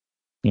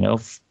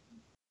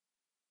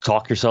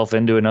 talk yourself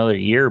into another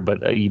year.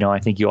 But, I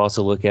think you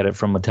also look at it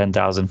from a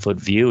 10,000 foot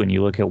view and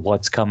you look at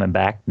what's coming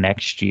back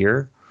next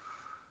year,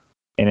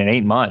 and it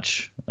ain't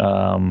much.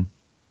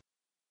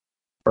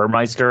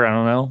 Burmeister, I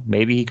don't know.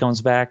 Maybe he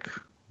comes back.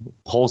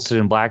 Holston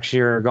and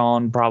Blackshear are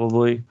gone,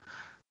 probably.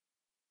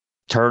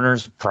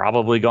 Turner's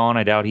probably gone.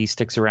 I doubt he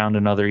sticks around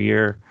another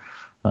year.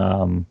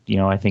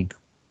 I think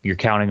you're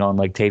counting on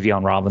like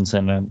Tavion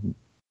Robinson, and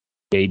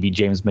maybe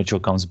James Mitchell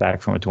comes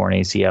back from a torn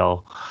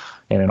ACL,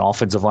 and an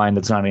offensive line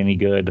that's not any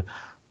good.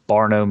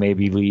 Barno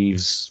maybe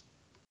leaves.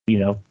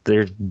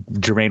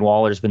 Jermaine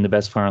Waller's been the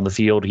best player on the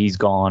field. He's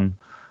gone.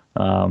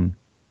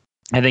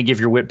 I think if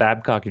you're Whit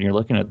Babcock and you're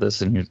looking at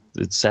this and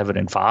it's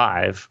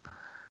 7-5,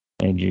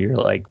 and you're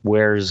like,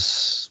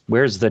 where's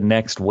the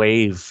next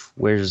wave?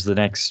 Where's the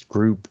next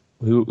group?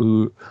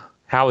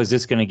 How is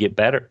this going to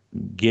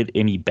get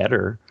any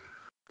better?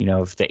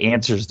 If the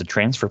answer is the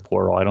transfer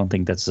portal, I don't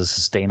think that's a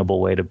sustainable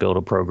way to build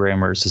a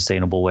program or a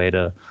sustainable way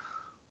to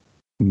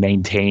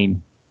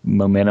maintain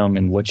momentum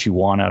and what you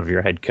want out of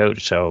your head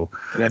coach. So,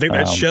 and I think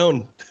that's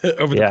shown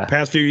over the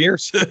past few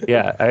years.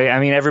 Yeah. I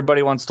mean,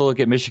 everybody wants to look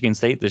at Michigan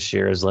State this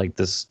year as like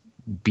this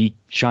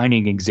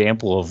shining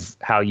example of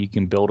how you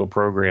can build a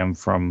program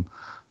from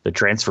the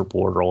transfer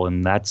portal.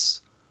 And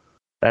that's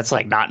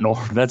like not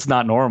normal. That's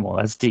not normal.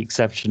 That's the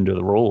exception to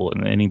the rule.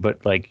 And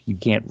you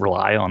can't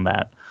rely on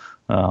that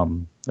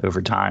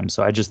over time.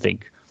 So I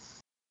think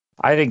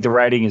the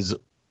writing is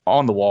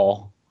on the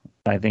wall.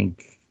 I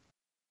think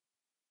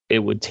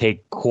it would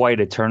take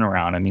quite a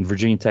turnaround. I mean,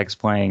 Virginia Tech's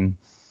playing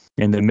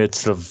in the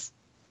midst of,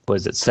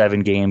 7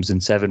 games in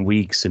 7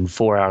 weeks, and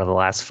 4 out of the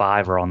last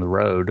 5 are on the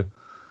road.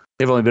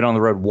 They've only been on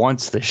the road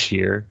once this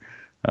year.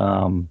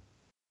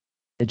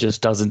 It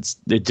just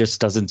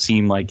doesn't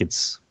seem like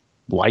it's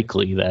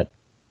likely that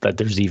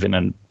there's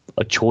even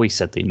a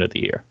choice at the end of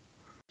the year.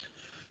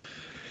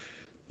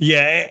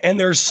 Yeah, and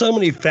there's so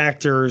many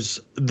factors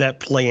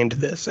that play into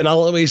this. And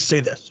I'll always say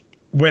this.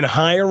 When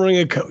hiring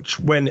a coach,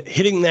 when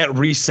hitting that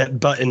reset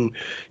button,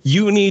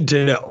 you need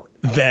to know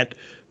that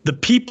the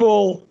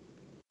people,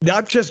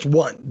 not just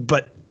one,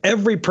 but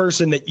every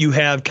person that you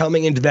have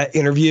coming into that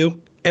interview,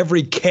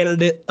 every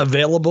candidate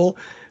available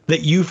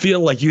that you feel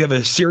like you have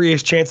a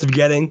serious chance of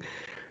getting,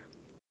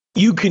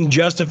 you can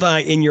justify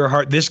in your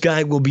heart, this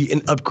guy will be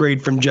an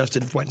upgrade from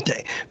Justin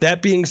Fuente.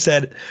 That being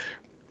said,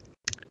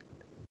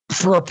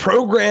 for a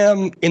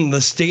program in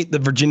the state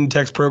that Virginia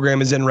Tech's program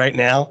is in right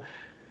now,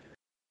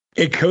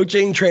 a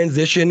coaching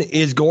transition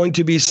is going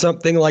to be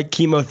something like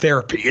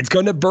chemotherapy. It's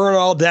going to burn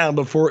all down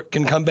before it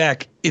can come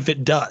back, if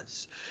it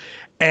does.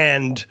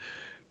 And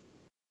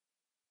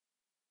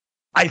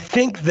I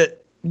think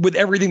that with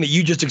everything that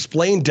you just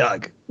explained,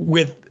 Doug,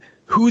 with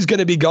who's going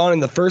to be gone in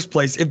the first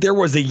place, if there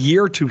was a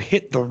year to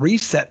hit the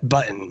reset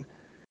button,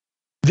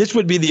 this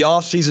would be the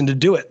offseason to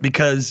do it.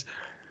 Because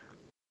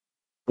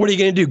what are you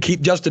going to do?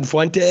 Keep Justin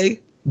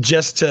Fuente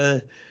just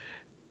to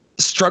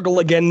struggle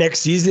again next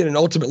season and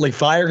ultimately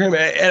fire him?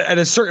 At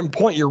a certain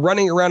point, you're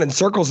running around in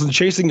circles and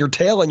chasing your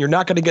tail, and you're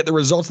not going to get the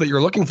results that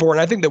you're looking for.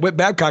 And I think that Whit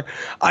Babcock,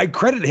 I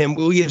credit him.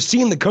 We have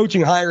seen the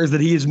coaching hires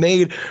that he has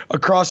made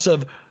across a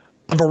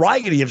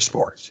variety of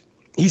sports.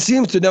 He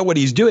seems to know what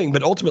he's doing,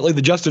 but ultimately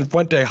the Justin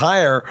Fuente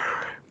hire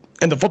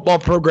and the football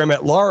program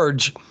at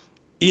large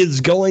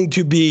is going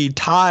to be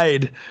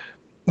tied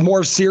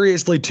more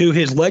seriously to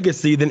his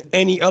legacy than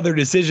any other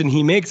decision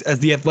he makes as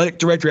the athletic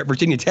director at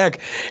Virginia Tech.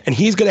 And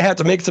he's going to have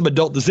to make some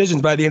adult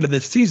decisions by the end of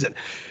this season.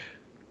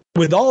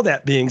 With all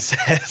that being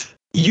said,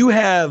 you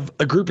have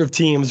a group of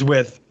teams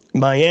with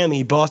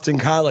Miami, Boston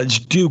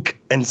College, Duke,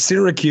 and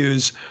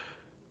Syracuse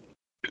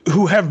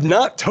who have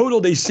not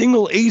totaled a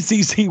single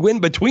ACC win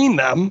between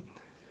them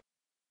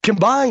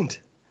combined.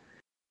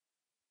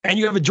 And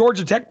you have a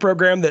Georgia Tech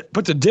program that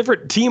puts a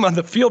different team on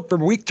the field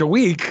from week to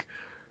week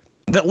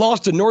that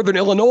lost to Northern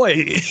Illinois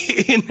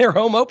in their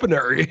home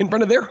opener in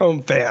front of their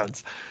home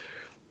fans.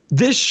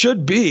 This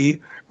should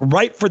be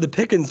ripe for the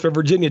pickings for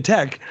Virginia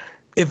Tech.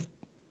 If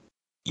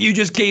you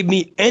just gave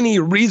me any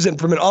reason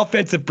from an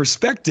offensive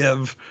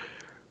perspective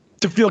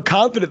to feel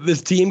confident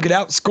this team could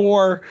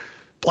outscore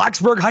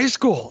Blacksburg High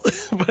School,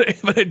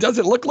 but it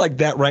doesn't look like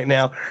that right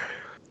now.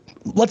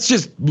 Let's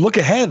just look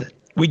ahead.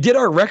 We did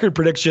our record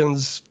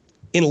predictions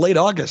in late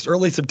August,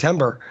 early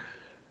September.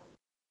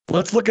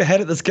 Let's look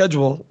ahead at the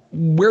schedule.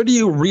 Where do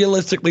you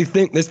realistically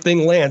think this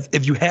thing lands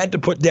if you had to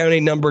put down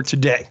a number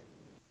today?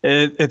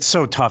 It's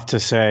so tough to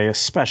say,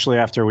 especially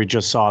after we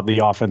just saw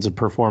the offensive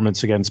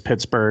performance against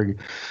Pittsburgh.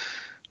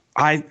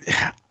 I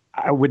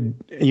would,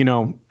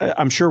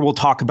 I'm sure we'll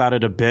talk about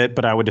it a bit,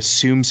 but I would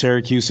assume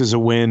Syracuse is a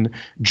win.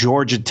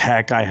 Georgia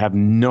Tech, I have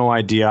no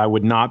idea. I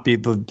would not be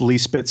the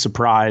least bit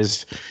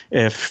surprised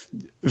if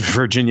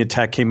Virginia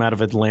Tech came out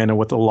of Atlanta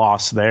with a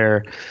loss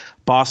there.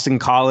 Boston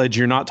College,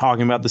 you're not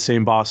talking about the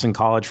same Boston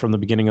College from the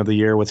beginning of the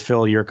year with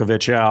Phil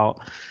Yurkovich out.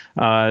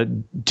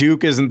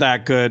 Duke isn't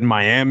that good.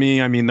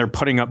 Miami, I mean, they're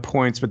putting up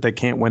points, but they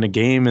can't win a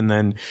game. And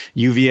then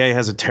UVA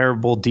has a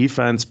terrible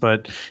defense,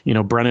 but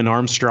Brennan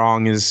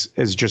Armstrong is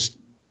just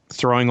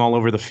throwing all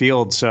over the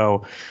field.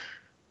 So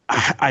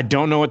I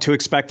don't know what to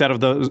expect out of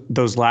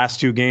those last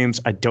two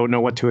games. I don't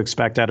know what to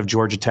expect out of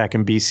Georgia Tech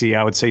and BC.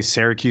 I would say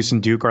Syracuse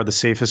and Duke are the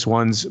safest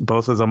ones.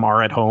 Both of them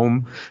are at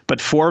home,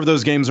 but 4 of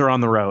those games are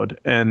on the road,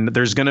 and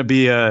there's going to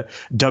be a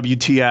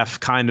WTF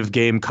kind of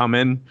game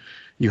coming.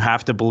 You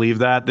have to believe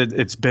that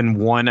it's been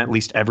won at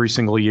least every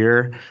single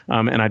year,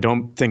 and I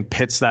don't think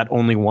Pitt's that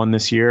only one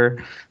this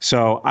year.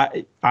 So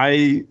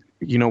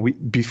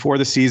before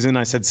the season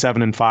I said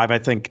 7-5. I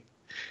think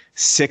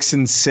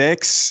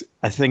 6-6.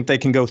 I think they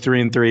can go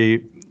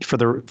 3-3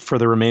 for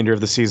the remainder of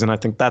the season. I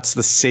think that's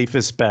the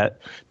safest bet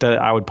that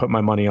I would put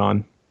my money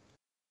on.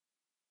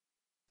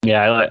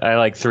 Yeah, I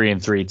like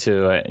 3-3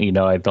 too.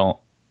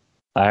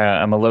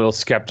 I'm a little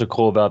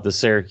skeptical about the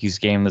Syracuse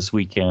game this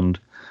weekend.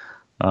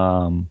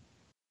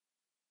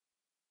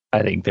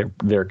 I think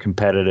they're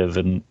competitive,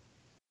 and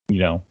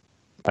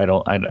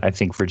I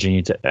think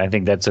Virginia Tech. I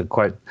think that's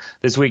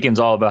this weekend's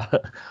all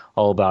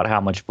about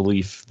how much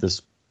belief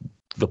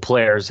the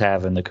players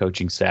have in the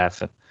coaching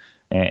staff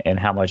and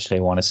how much they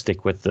want to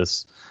stick with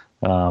this.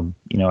 And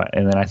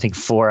then I think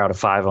 4 out of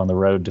 5 on the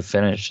road to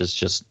finish is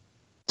just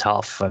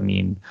tough. I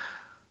mean,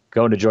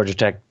 going to Georgia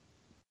Tech,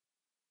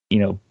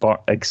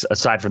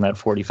 aside from that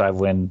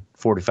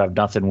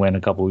 45-0 win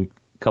a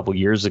couple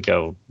years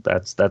ago,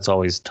 that's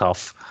always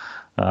tough.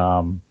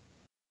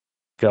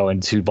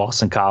 Going to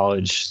Boston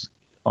College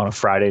on a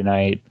Friday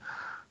night,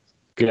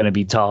 going to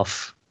be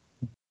tough.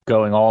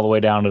 Going all the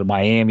way down to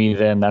Miami,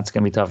 then that's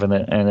going to be tough. And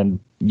then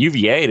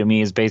UVA, to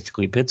me, is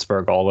basically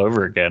Pittsburgh all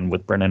over again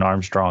with Brennan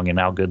Armstrong and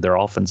how good their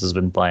offense has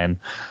been playing.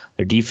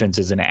 Their defense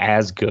isn't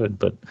as good,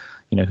 but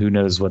who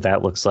knows what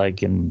that looks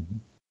like. And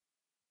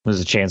there's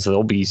a chance that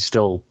they'll be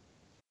still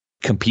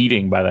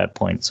competing by that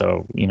point.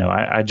 So,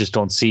 I just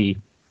don't see,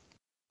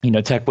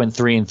 Tech went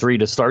 3-3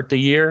 to start the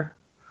year.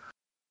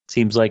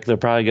 Seems like they'll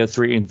probably go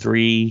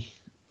 3-3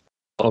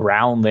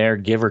 around there,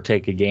 give or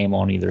take a game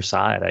on either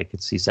side. I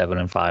could see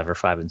 7-5 or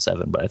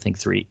 5-7, but I think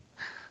 3-3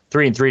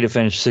 to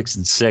finish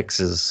 6-6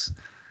 is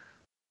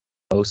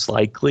most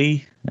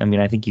likely. I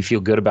mean, I think you feel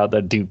good about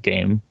that Duke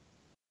game,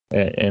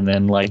 and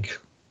then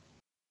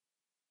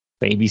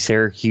maybe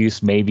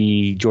Syracuse,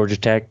 maybe Georgia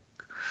Tech.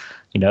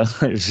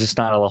 There's just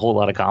not a whole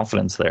lot of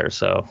confidence there.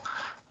 So,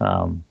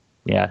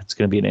 it's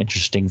going to be an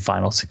interesting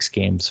final 6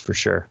 games for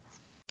sure.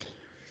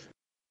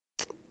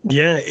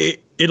 Yeah,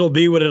 it'll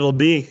be what it'll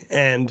be.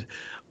 And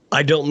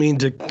I don't mean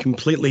to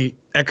completely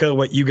echo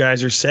what you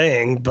guys are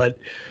saying, but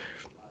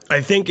I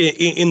think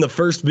in the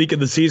first week of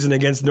the season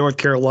against North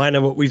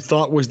Carolina, what we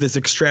thought was this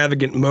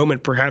extravagant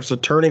moment, perhaps a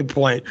turning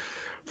point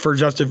for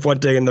Justin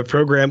Fuente and the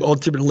program,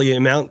 ultimately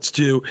amounts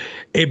to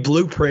a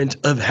blueprint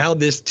of how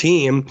this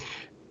team,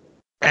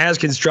 as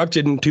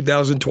constructed in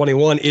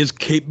 2021, is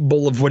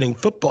capable of winning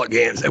football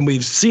games. And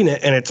we've seen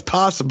it, and it's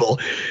possible.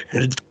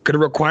 And it's going to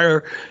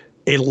require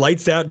a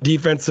lights-out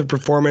defensive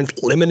performance,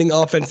 limiting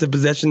offensive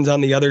possessions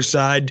on the other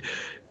side,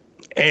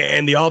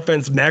 and the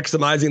offense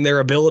maximizing their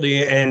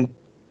ability and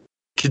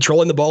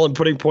controlling the ball and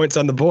putting points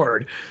on the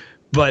board.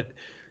 But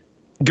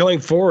going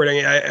forward,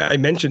 I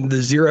mentioned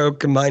the 0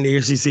 combined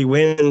ACC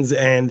wins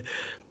and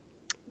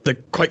the,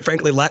 quite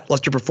frankly,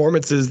 lackluster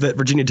performances that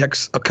Virginia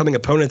Tech's upcoming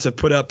opponents have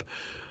put up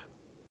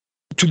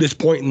to this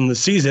point in the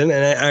season.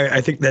 And I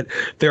think that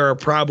there are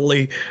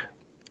probably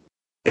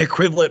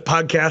equivalent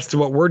podcasts to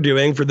what we're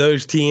doing for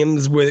those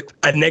teams with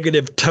a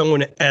negative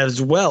tone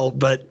as well.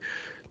 But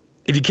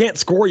if you can't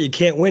score, you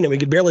can't win. And we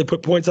could barely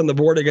put points on the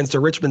board against a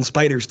Richmond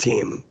Spiders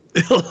team.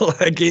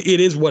 It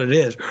is what it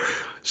is.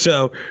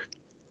 So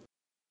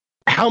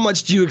how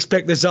much do you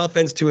expect this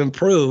offense to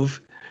improve?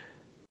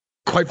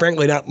 Quite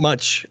frankly, not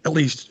much, at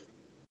least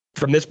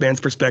from this man's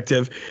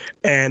perspective.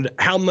 And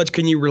how much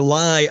can you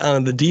rely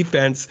on the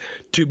defense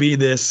to be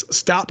this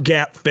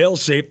stopgap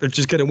fail-safe that's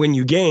just going to win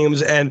you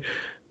games? And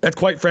that's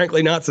quite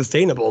frankly not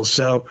sustainable.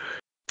 So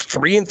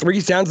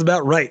 3-3 sounds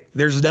about right.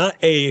 There's not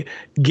a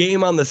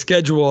game on the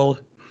schedule,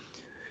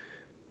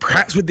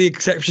 perhaps with the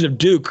exception of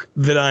Duke,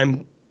 that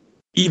I'm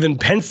even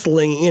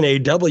penciling in a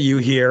W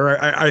here.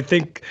 I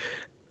think,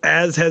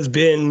 as has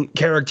been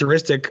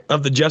characteristic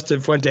of the Justin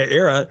Fuente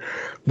era,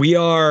 we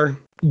are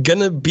going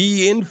to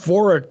be in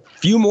for a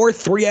few more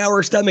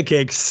 3-hour stomach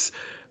aches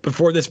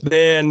before this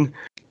man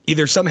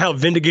either somehow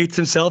vindicates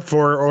himself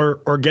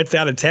or gets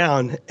out of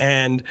town.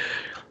 And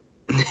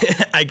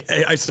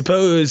I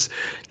suppose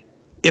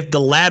if the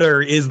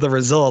latter is the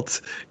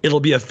result, it'll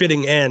be a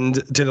fitting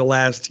end to the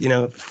last,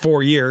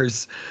 4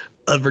 years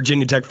of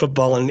Virginia Tech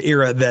football in an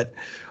era that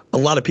a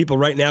lot of people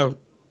right now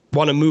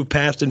want to move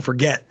past and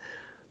forget.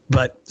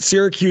 But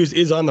Syracuse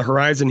is on the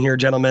horizon here,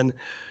 gentlemen.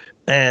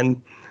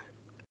 And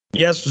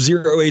yes,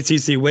 0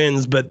 ACC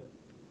wins, but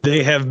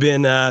they have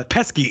been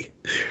pesky.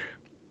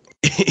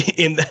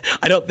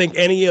 I don't think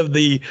any of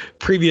the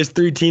previous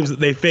 3 teams that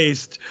they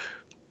faced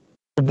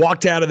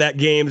walked out of that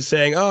game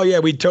saying, oh, yeah,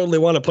 we totally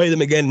want to play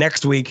them again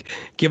next week,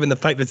 given the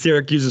fight that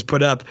Syracuse has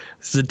put up.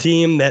 This is a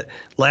team that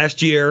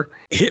last year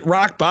hit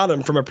rock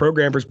bottom from a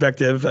program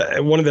perspective,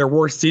 one of their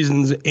worst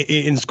seasons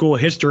in school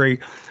history.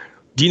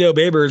 Dino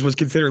Babers was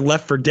considered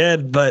left for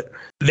dead, but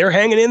they're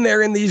hanging in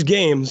there in these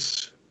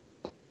games.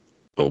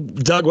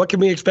 Doug, what can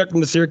we expect from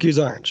the Syracuse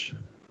Orange?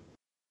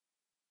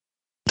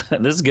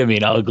 This is going to be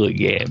an ugly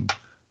game.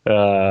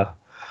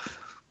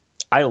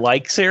 I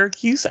like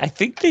Syracuse. I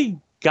think they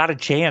got a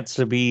chance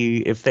to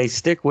be, if they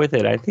stick with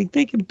it, I think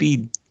they can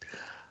be,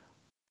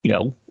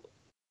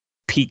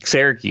 peak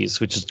Syracuse,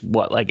 which is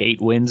like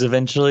 8 wins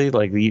eventually.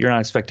 Like, you're not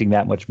expecting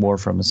that much more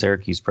from a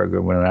Syracuse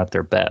program when they're at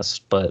their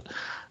best. But,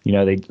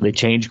 they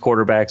changed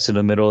quarterbacks in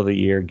the middle of the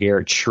year.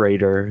 Garrett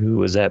Schrader, who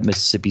was at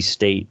Mississippi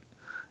State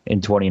in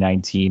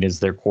 2019,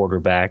 is their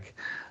quarterback.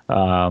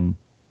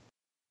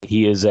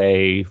 He is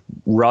a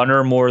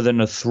runner more than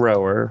a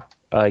thrower.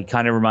 He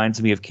kind of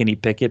reminds me of Kenny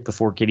Pickett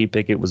before Kenny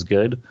Pickett was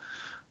good.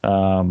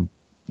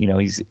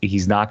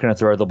 He's not going to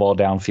throw the ball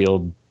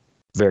downfield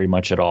very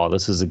much at all.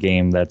 This is a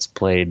game that's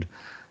played,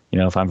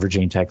 if I'm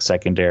Virginia Tech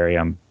secondary,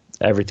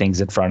 everything's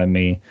in front of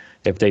me.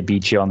 If they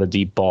beat you on the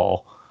deep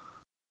ball,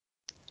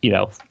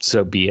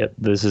 so be it.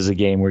 This is a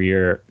game where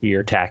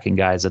you're attacking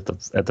guys at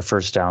the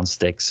first down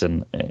sticks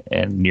and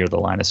near the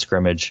line of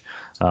scrimmage.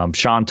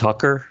 Sean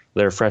Tucker,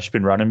 their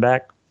freshman running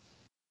back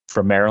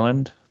from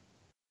Maryland,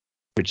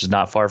 which is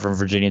not far from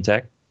Virginia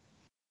Tech,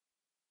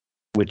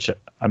 which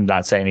I'm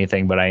not saying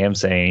anything, but I am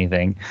saying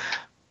anything.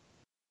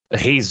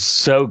 He's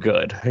so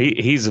good.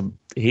 He's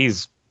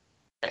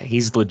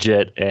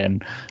legit,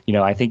 and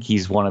I think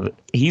he's one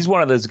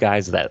of those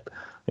guys that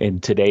in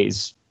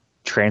today's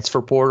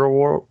transfer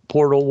portal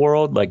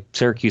world, like,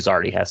 Syracuse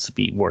already has to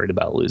be worried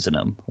about losing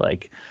him.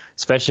 Like,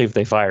 especially if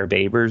they fire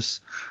Babers,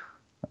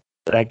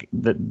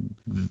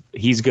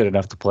 he's good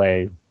enough to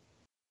play,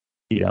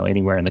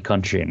 anywhere in the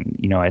country,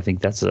 and I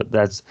think I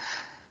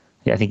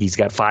think he's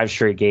got 5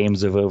 straight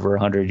games of over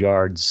 100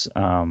 yards.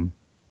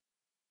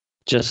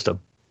 Just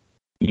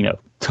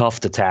tough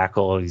to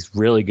tackle. He's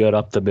really good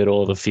up the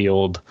middle of the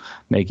field,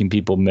 making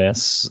people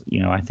miss.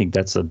 I think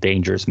that's a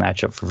dangerous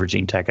matchup for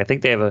Virginia Tech. I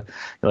think they have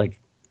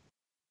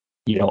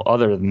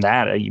other than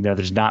that,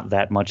 there's not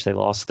that much. They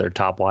lost their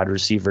top wide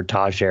receiver,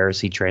 Taj Harris.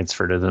 He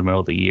transferred in the middle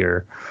of the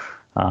year.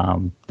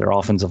 Their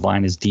offensive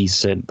line is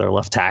decent. Their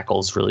left tackle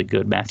is really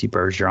good, Matthew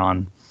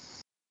Bergeron.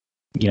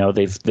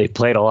 They've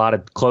played a lot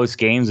of close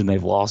games and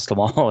they've lost them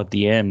all at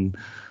the end.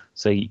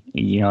 So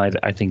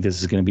I think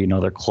this is going to be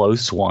another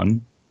close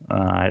one.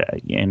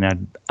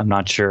 I'm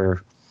not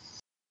sure.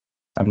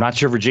 I'm not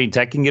sure Virginia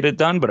Tech can get it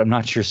done, but I'm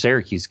not sure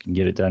Syracuse can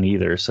get it done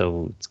either.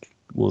 So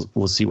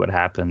we'll see what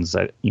happens.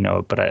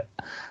 But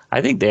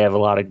I think they have a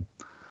lot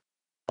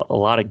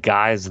of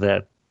guys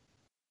that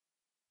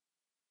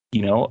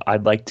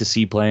I'd like to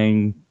see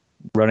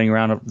running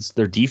around.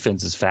 Their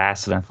defense is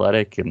fast and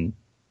athletic, and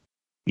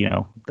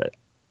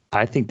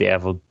I think they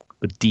have a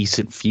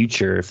decent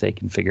future if they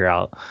can figure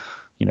out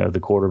the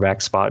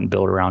quarterback spot and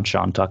build around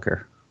Sean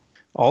Tucker.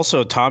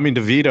 Also, Tommy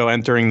DeVito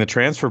entering the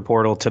transfer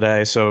portal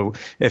today. So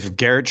if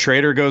Garrett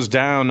Schrader goes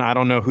down, I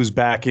don't know who's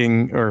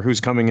backing or who's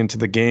coming into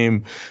the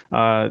game.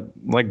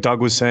 Like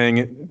Doug was saying,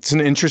 it's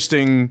an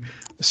interesting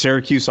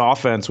Syracuse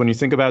offense. When you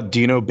think about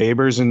Dino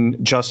Babers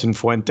and Justin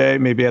Fuente,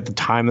 maybe at the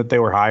time that they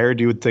were hired,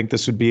 you would think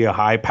this would be a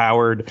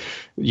high-powered,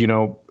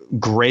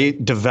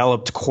 great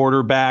developed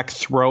quarterback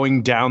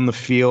throwing down the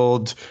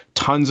field,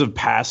 tons of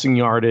passing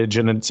yardage,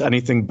 and it's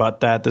anything but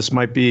that. This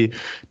might be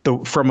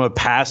from a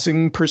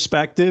passing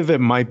perspective, it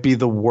might be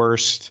the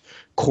worst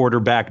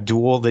quarterback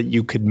duel that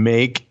you could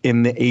make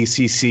in the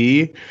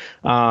ACC.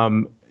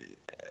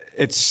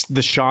 It's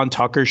the Sean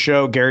Tucker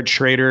show. Garrett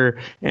Schrader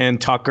and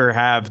Tucker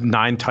have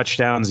 9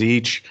 touchdowns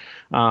each.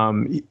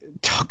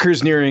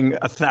 Tucker's nearing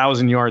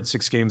 1,000 yards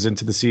 6 games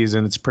into the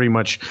season. It's pretty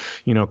much,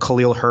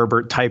 Khalil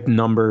Herbert type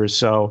numbers.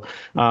 So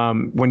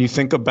when you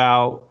think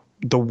about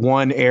the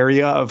one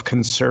area of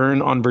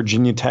concern on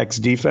Virginia Tech's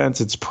defense,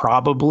 it's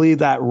probably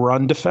that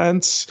run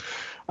defense.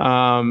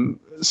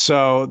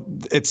 So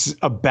it's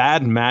a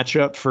bad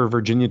matchup for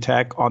Virginia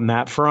Tech on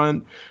that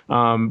front.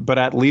 But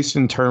at least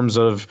in terms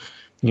of,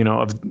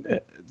 of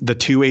the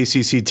 2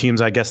 ACC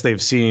teams I guess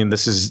they've seen,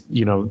 this is,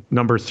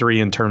 number 3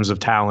 in terms of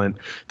talent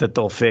that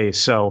they'll face.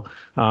 So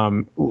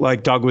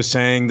like Doug was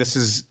saying, this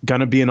is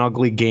going to be an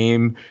ugly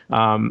game.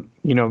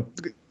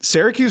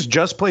 Syracuse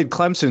just played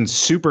Clemson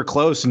super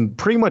close and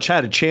pretty much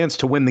had a chance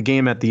to win the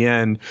game at the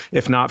end,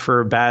 if not for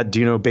a bad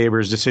Dino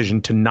Babers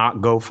decision to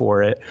not go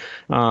for it.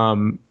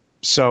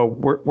 So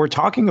we're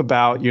talking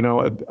about,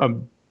 a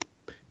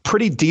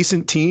pretty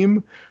decent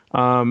team.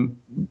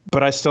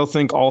 But I still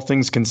think, all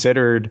things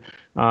considered,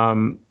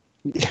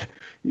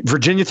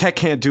 Virginia Tech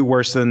can't do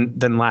worse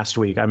than last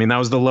week. I mean, that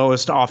was the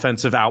lowest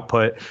offensive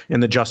output in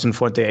the Justin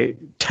Fuente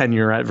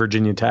tenure at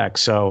Virginia Tech.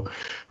 So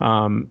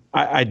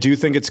I do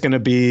think it's going to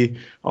be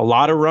a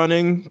lot of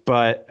running,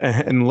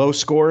 and low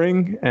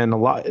scoring, and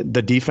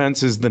the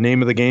defense is the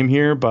name of the game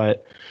here.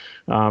 But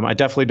I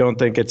definitely don't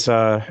think it's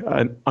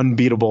an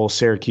unbeatable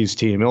Syracuse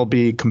team. It'll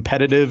be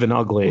competitive and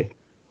ugly.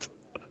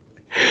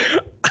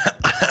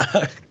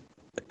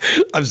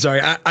 I'm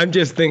sorry. I'm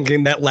just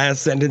thinking that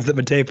last sentence that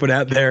Matei put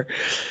out there.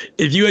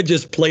 If you had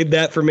just played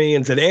that for me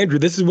and said, Andrew,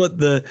 this is what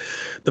the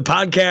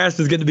podcast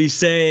is going to be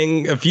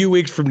saying a few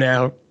weeks from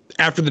now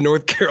after the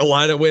North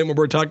Carolina win, when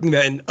we're talking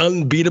about an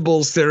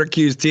unbeatable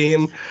Syracuse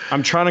team.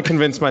 I'm trying to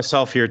convince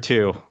myself here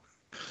too.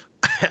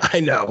 I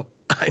know,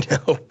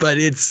 but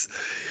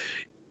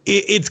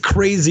it's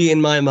crazy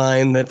in my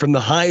mind that from the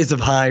highs of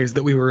highs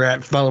that we were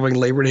at following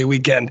Labor Day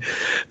weekend,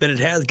 that it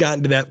has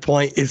gotten to that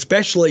point,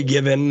 especially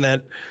given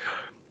that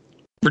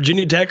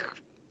Virginia Tech,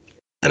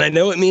 and I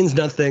know it means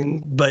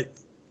nothing, but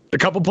a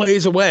couple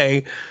plays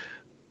away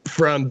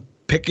from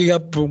picking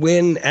up a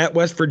win at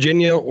West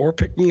Virginia or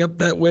picking up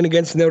that win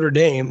against Notre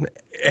Dame.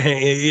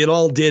 It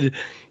all did,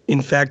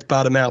 in fact,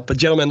 bottom out. But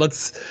gentlemen,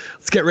 let's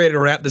get ready to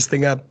wrap this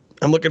thing up.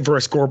 I'm looking for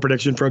a score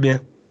prediction from you.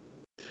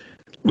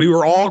 We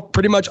were all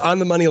pretty much on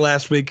the money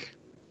last week.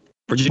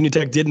 Virginia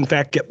Tech did, in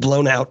fact, get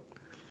blown out.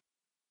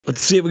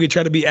 Let's see if we can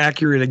try to be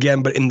accurate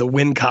again, but in the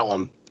win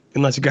column,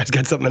 unless you guys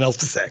got something else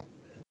to say.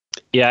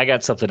 Yeah, I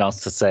got something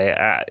else to say.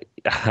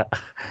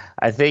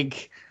 I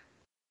think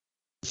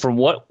from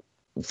what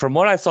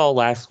I saw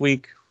last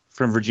week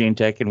from Virginia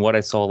Tech and what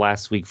I saw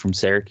last week from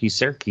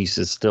Syracuse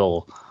is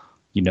still,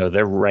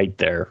 they're right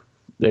there.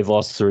 They've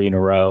lost 3 in a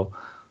row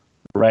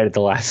right at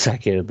the last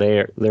second.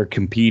 They're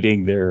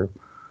competing. They're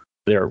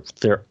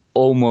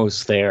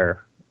almost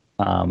there.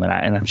 And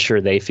I'm sure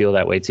they feel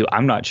that way too.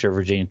 I'm not sure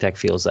Virginia Tech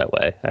feels that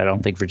way. I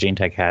don't think Virginia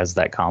Tech has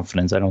that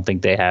confidence. I don't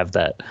think they have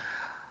that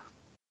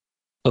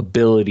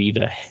ability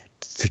to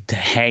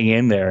hang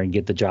in there and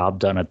get the job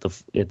done at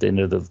the end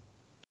of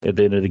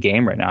the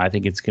game right now. I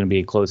think it's going to be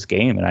a close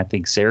game, and I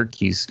think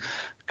Syracuse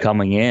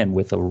coming in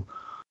with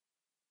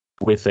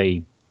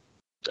a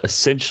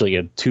essentially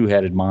a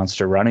two-headed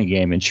monster running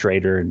game in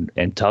Schrader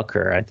and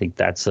Tucker. I think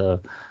that's a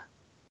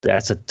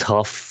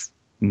tough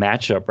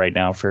matchup right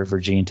now for a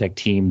Virginia Tech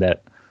team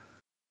that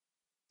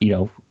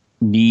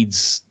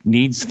needs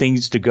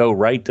things to go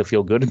right to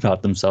feel good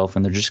about themselves,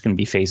 and they're just going to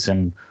be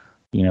facing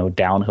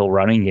downhill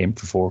running game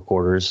for 4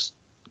 quarters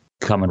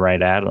coming right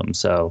at them.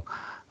 So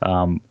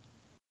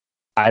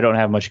I don't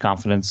have much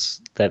confidence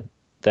that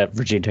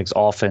Virginia Tech's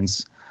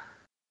offense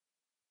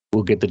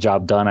will get the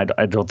job done.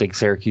 I don't think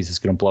Syracuse is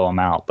going to blow them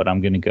out, but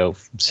I'm going to go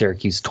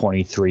Syracuse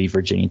 23,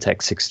 Virginia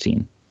Tech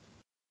 16.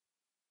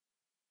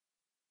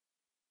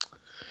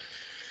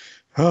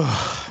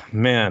 Oh,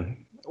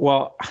 man.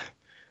 Well,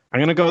 I'm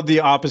going to go the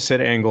opposite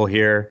angle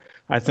here.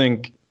 I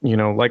think,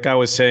 like I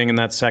was saying in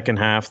that second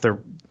half,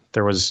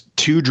 there was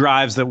 2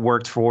 drives that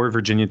worked for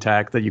Virginia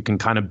Tech that you can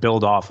kind of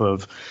build off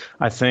of.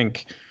 I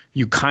think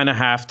you kind of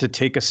have to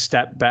take a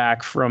step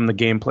back from the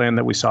game plan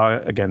that we saw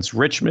against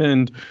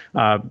Richmond,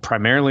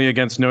 primarily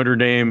against Notre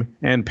Dame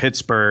and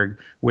Pittsburgh,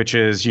 which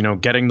is,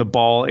 getting the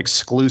ball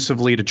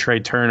exclusively to Trey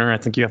Turner. I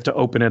think you have to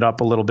open it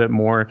up a little bit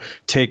more,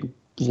 take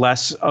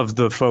less of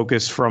the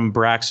focus from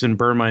Braxton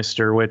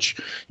Burmeister, which,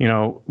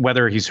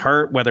 whether he's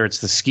hurt, whether it's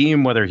the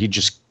scheme, whether he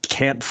just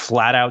can't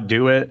flat out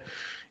do it,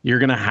 you're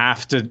going to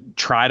have to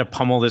try to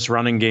pummel this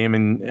running game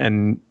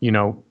and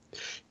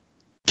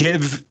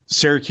give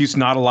Syracuse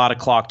not a lot of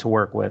clock to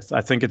work with.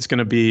 I think it's going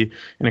to be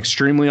an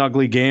extremely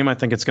ugly game. I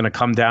think it's going to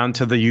come down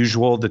to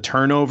the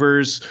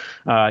turnovers,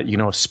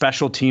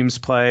 special teams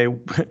play.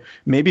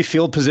 Maybe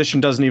field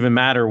position doesn't even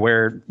matter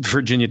where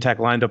Virginia Tech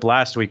lined up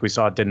last week. We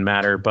saw it didn't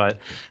matter, but,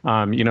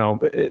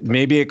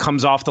 maybe it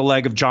comes off the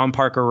leg of John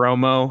Parker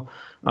Romo.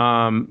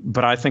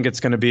 But I think it's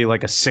going to be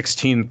like a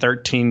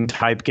 16-13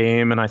 type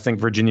game, and I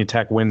think Virginia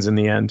Tech wins in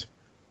the end.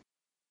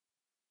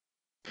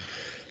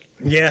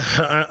 Yeah,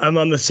 I'm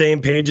on the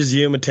same page as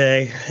you,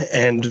 Matei,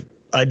 and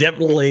I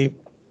definitely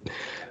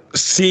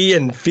see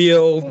and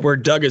feel where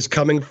Doug is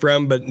coming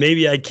from, but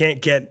maybe I can't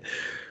get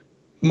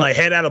my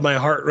head out of my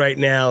heart right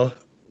now,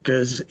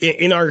 because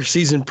in our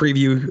season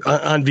preview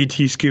on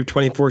VT Scoop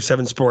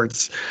 24/7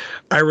 Sports,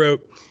 I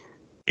wrote,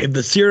 if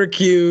the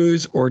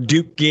Syracuse or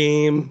Duke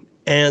game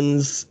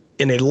ends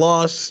in a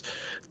loss,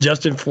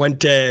 Justin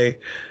Fuente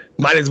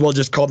might as well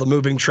just call the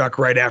moving truck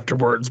right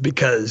afterwards,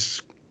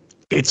 because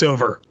it's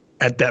over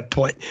at that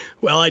point.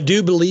 Well, I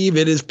do believe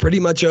it is pretty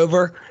much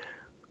over.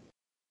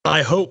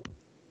 I hope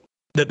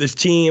that this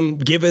team,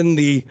 given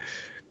the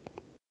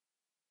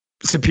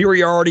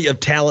superiority of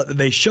talent that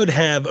they should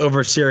have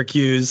over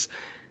Syracuse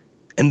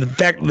and the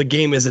fact that the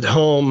game is at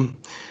home,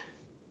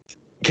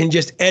 can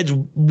just edge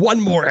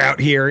one more out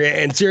here.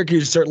 And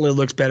Syracuse certainly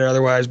looks better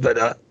otherwise,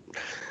 but I'm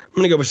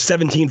going to go with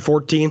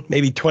 17-14,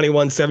 maybe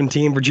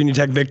 21-17 Virginia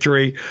Tech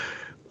victory.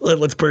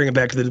 Let's bring it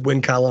back to the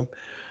win column.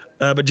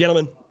 But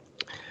gentlemen,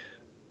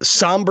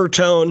 somber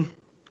tone.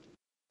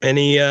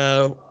 Any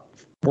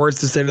words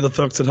to say to the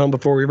folks at home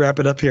before we wrap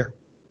it up here?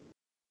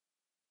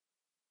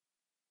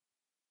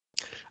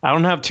 I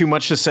don't have too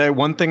much to say.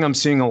 One thing I'm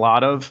seeing a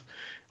lot of,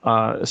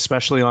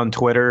 especially on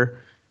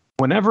Twitter,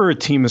 whenever a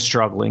team is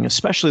struggling,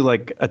 especially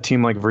like a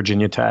team like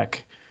Virginia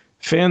Tech,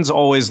 fans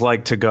always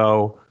like to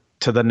go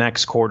to the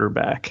next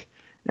quarterback.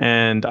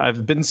 And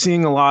I've been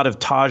seeing a lot of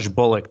Taj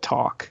Bullock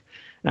talk.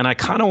 And I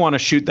kind of want to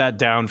shoot that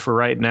down for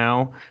right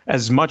now.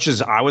 As much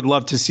as I would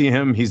love to see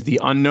him, he's the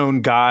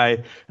unknown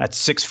guy at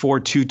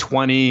 6'4",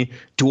 220,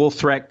 dual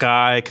threat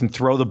guy, can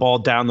throw the ball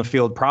down the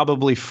field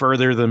probably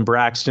further than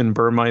Braxton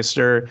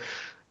Burmeister.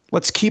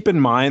 Let's keep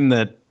in mind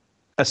that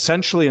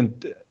essentially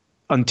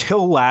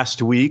until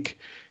last week,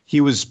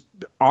 he was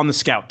on the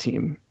scout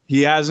team.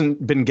 He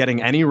hasn't been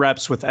getting any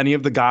reps with any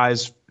of the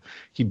guys.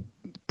 He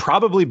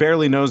probably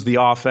barely knows the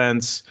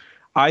offense.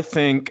 I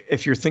think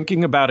if you're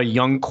thinking about a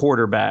young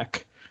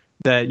quarterback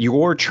that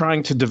you're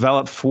trying to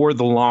develop for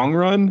the long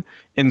run,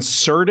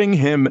 inserting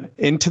him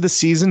into the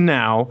season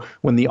now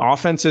when the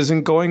offense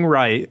isn't going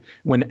right,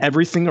 when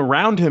everything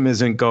around him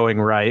isn't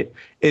going right,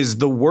 is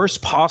the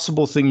worst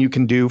possible thing you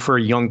can do for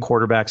a young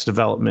quarterback's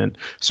development.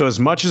 So as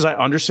much as I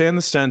understand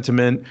the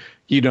sentiment,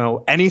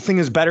 anything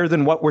is better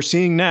than what we're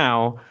seeing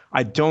now.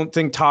 I don't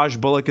think Taj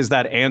Bullock is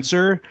that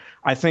answer.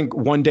 I think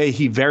one day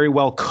he very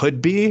well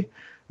could be,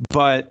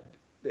 but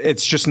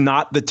it's just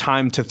not the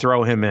time to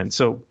throw him in.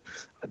 So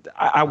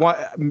I want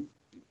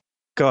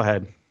go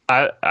ahead.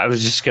 I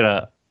was just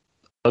gonna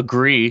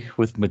agree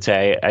with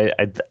Matei.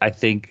 I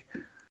think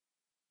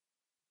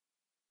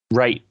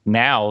right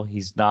now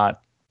he shouldn't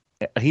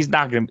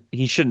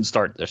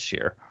start this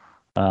year.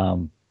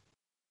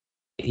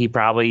 He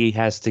probably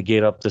has to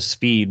get up to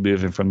speed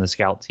moving from the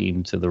scout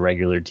team to the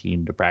regular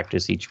team to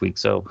practice each week.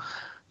 So,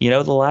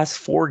 the last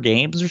 4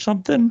 games or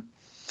something,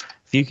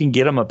 if you can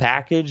get him a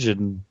package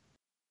and,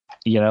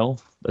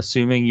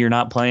 assuming you're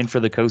not playing for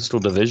the Coastal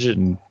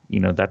Division,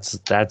 that's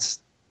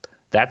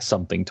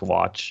something to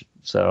watch.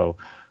 So,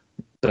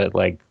 but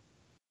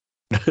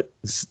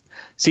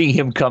seeing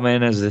him come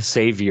in as the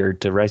savior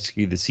to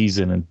rescue the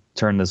season and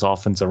turn this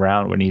offense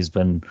around when he's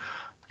been,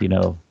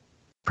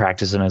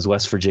 practicing as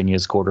West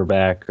Virginia's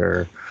quarterback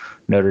or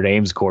Notre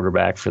Dame's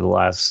quarterback for the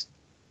last,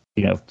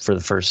 for the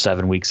first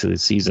 7 weeks of the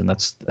season,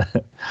 that's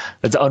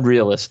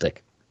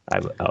unrealistic.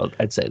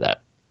 I'd say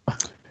that.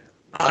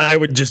 I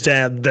would just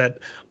add that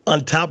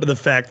on top of the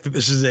fact that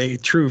this is a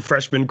true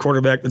freshman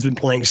quarterback that's been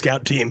playing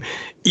scout team,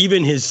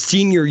 even his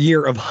senior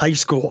year of high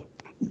school,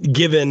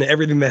 given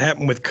everything that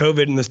happened with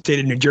COVID in the state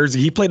of New Jersey,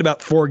 he played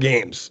about 4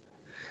 games.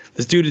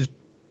 This dude is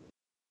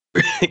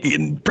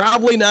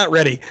probably not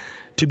ready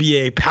to be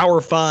a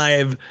Power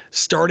 5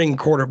 starting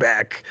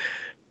quarterback.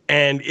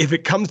 And if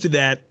it comes to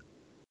that,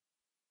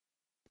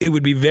 it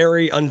would be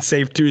very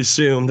unsafe to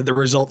assume that the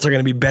results are going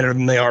to be better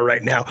than they are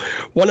right now.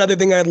 One other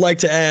thing I'd like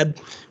to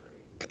add,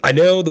 I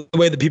know the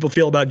way that people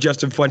feel about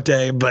Justin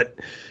Fuente, but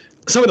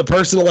some of the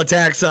personal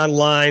attacks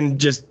online,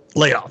 just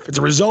lay off. It's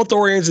a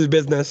result-oriented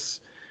business.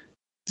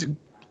 He's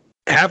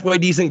a halfway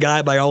decent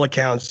guy by all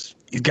accounts.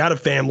 He's got a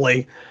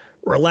family.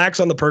 Relax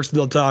on the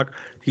personal talk.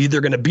 He's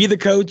either going to be the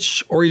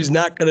coach or he's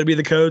not going to be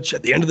the coach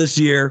at the end of this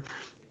year.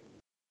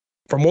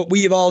 From what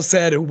we've all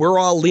said, we're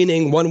all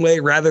leaning one way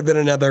rather than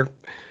another.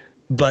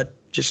 But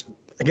just,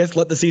 I guess,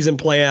 let the season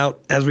play out.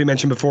 As we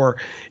mentioned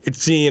before, it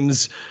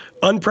seems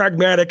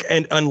unpragmatic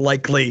and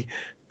unlikely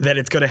that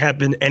it's going to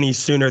happen any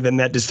sooner than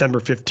that December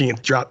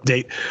 15th drop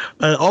date.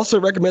 Also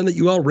recommend that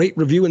you all rate,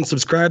 review, and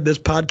subscribe this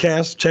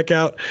podcast. Check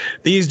out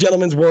these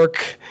gentlemen's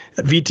work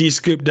at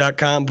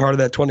vtscoop.com, part of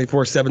that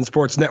 24/7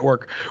 Sports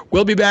Network.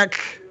 We'll be back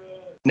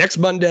next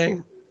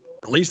Monday,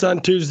 at least on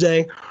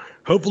Tuesday.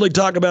 Hopefully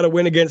talk about a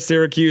win against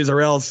Syracuse,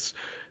 or else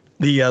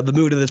the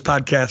mood of this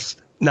podcast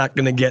not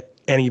going to get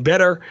any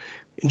better.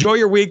 Enjoy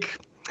your week.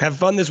 Have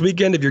fun this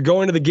weekend. If you're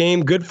going to the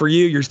game, good for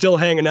you. You're still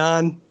hanging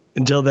on.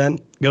 Until then,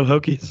 go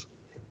Hokies.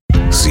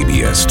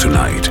 CBS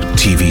Tonight.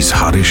 TV's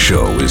hottest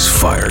show is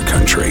Fire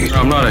Country.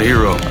 I'm not a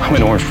hero. I'm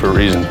in orange for a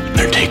reason.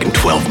 They're taking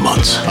 12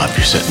 months off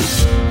your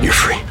sentence. You're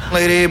free.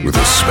 Lady, with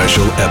a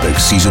special epic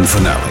season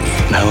finale.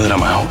 Now that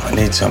I'm out, I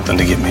need something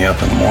to get me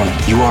up in the morning.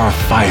 You are a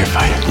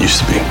firefighter. Used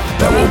to be.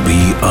 That will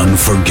be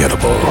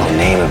unforgettable. In the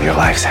name of your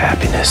life's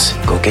happiness,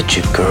 go get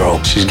your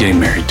girl. She's getting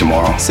married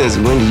tomorrow. Since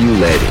when do you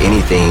let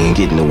anything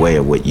get in the way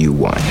of what you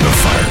want? The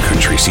Fire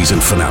Country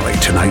season finale,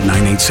 tonight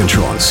 9/8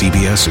 Central on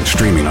CBS and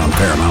streaming on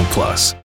Paramount+.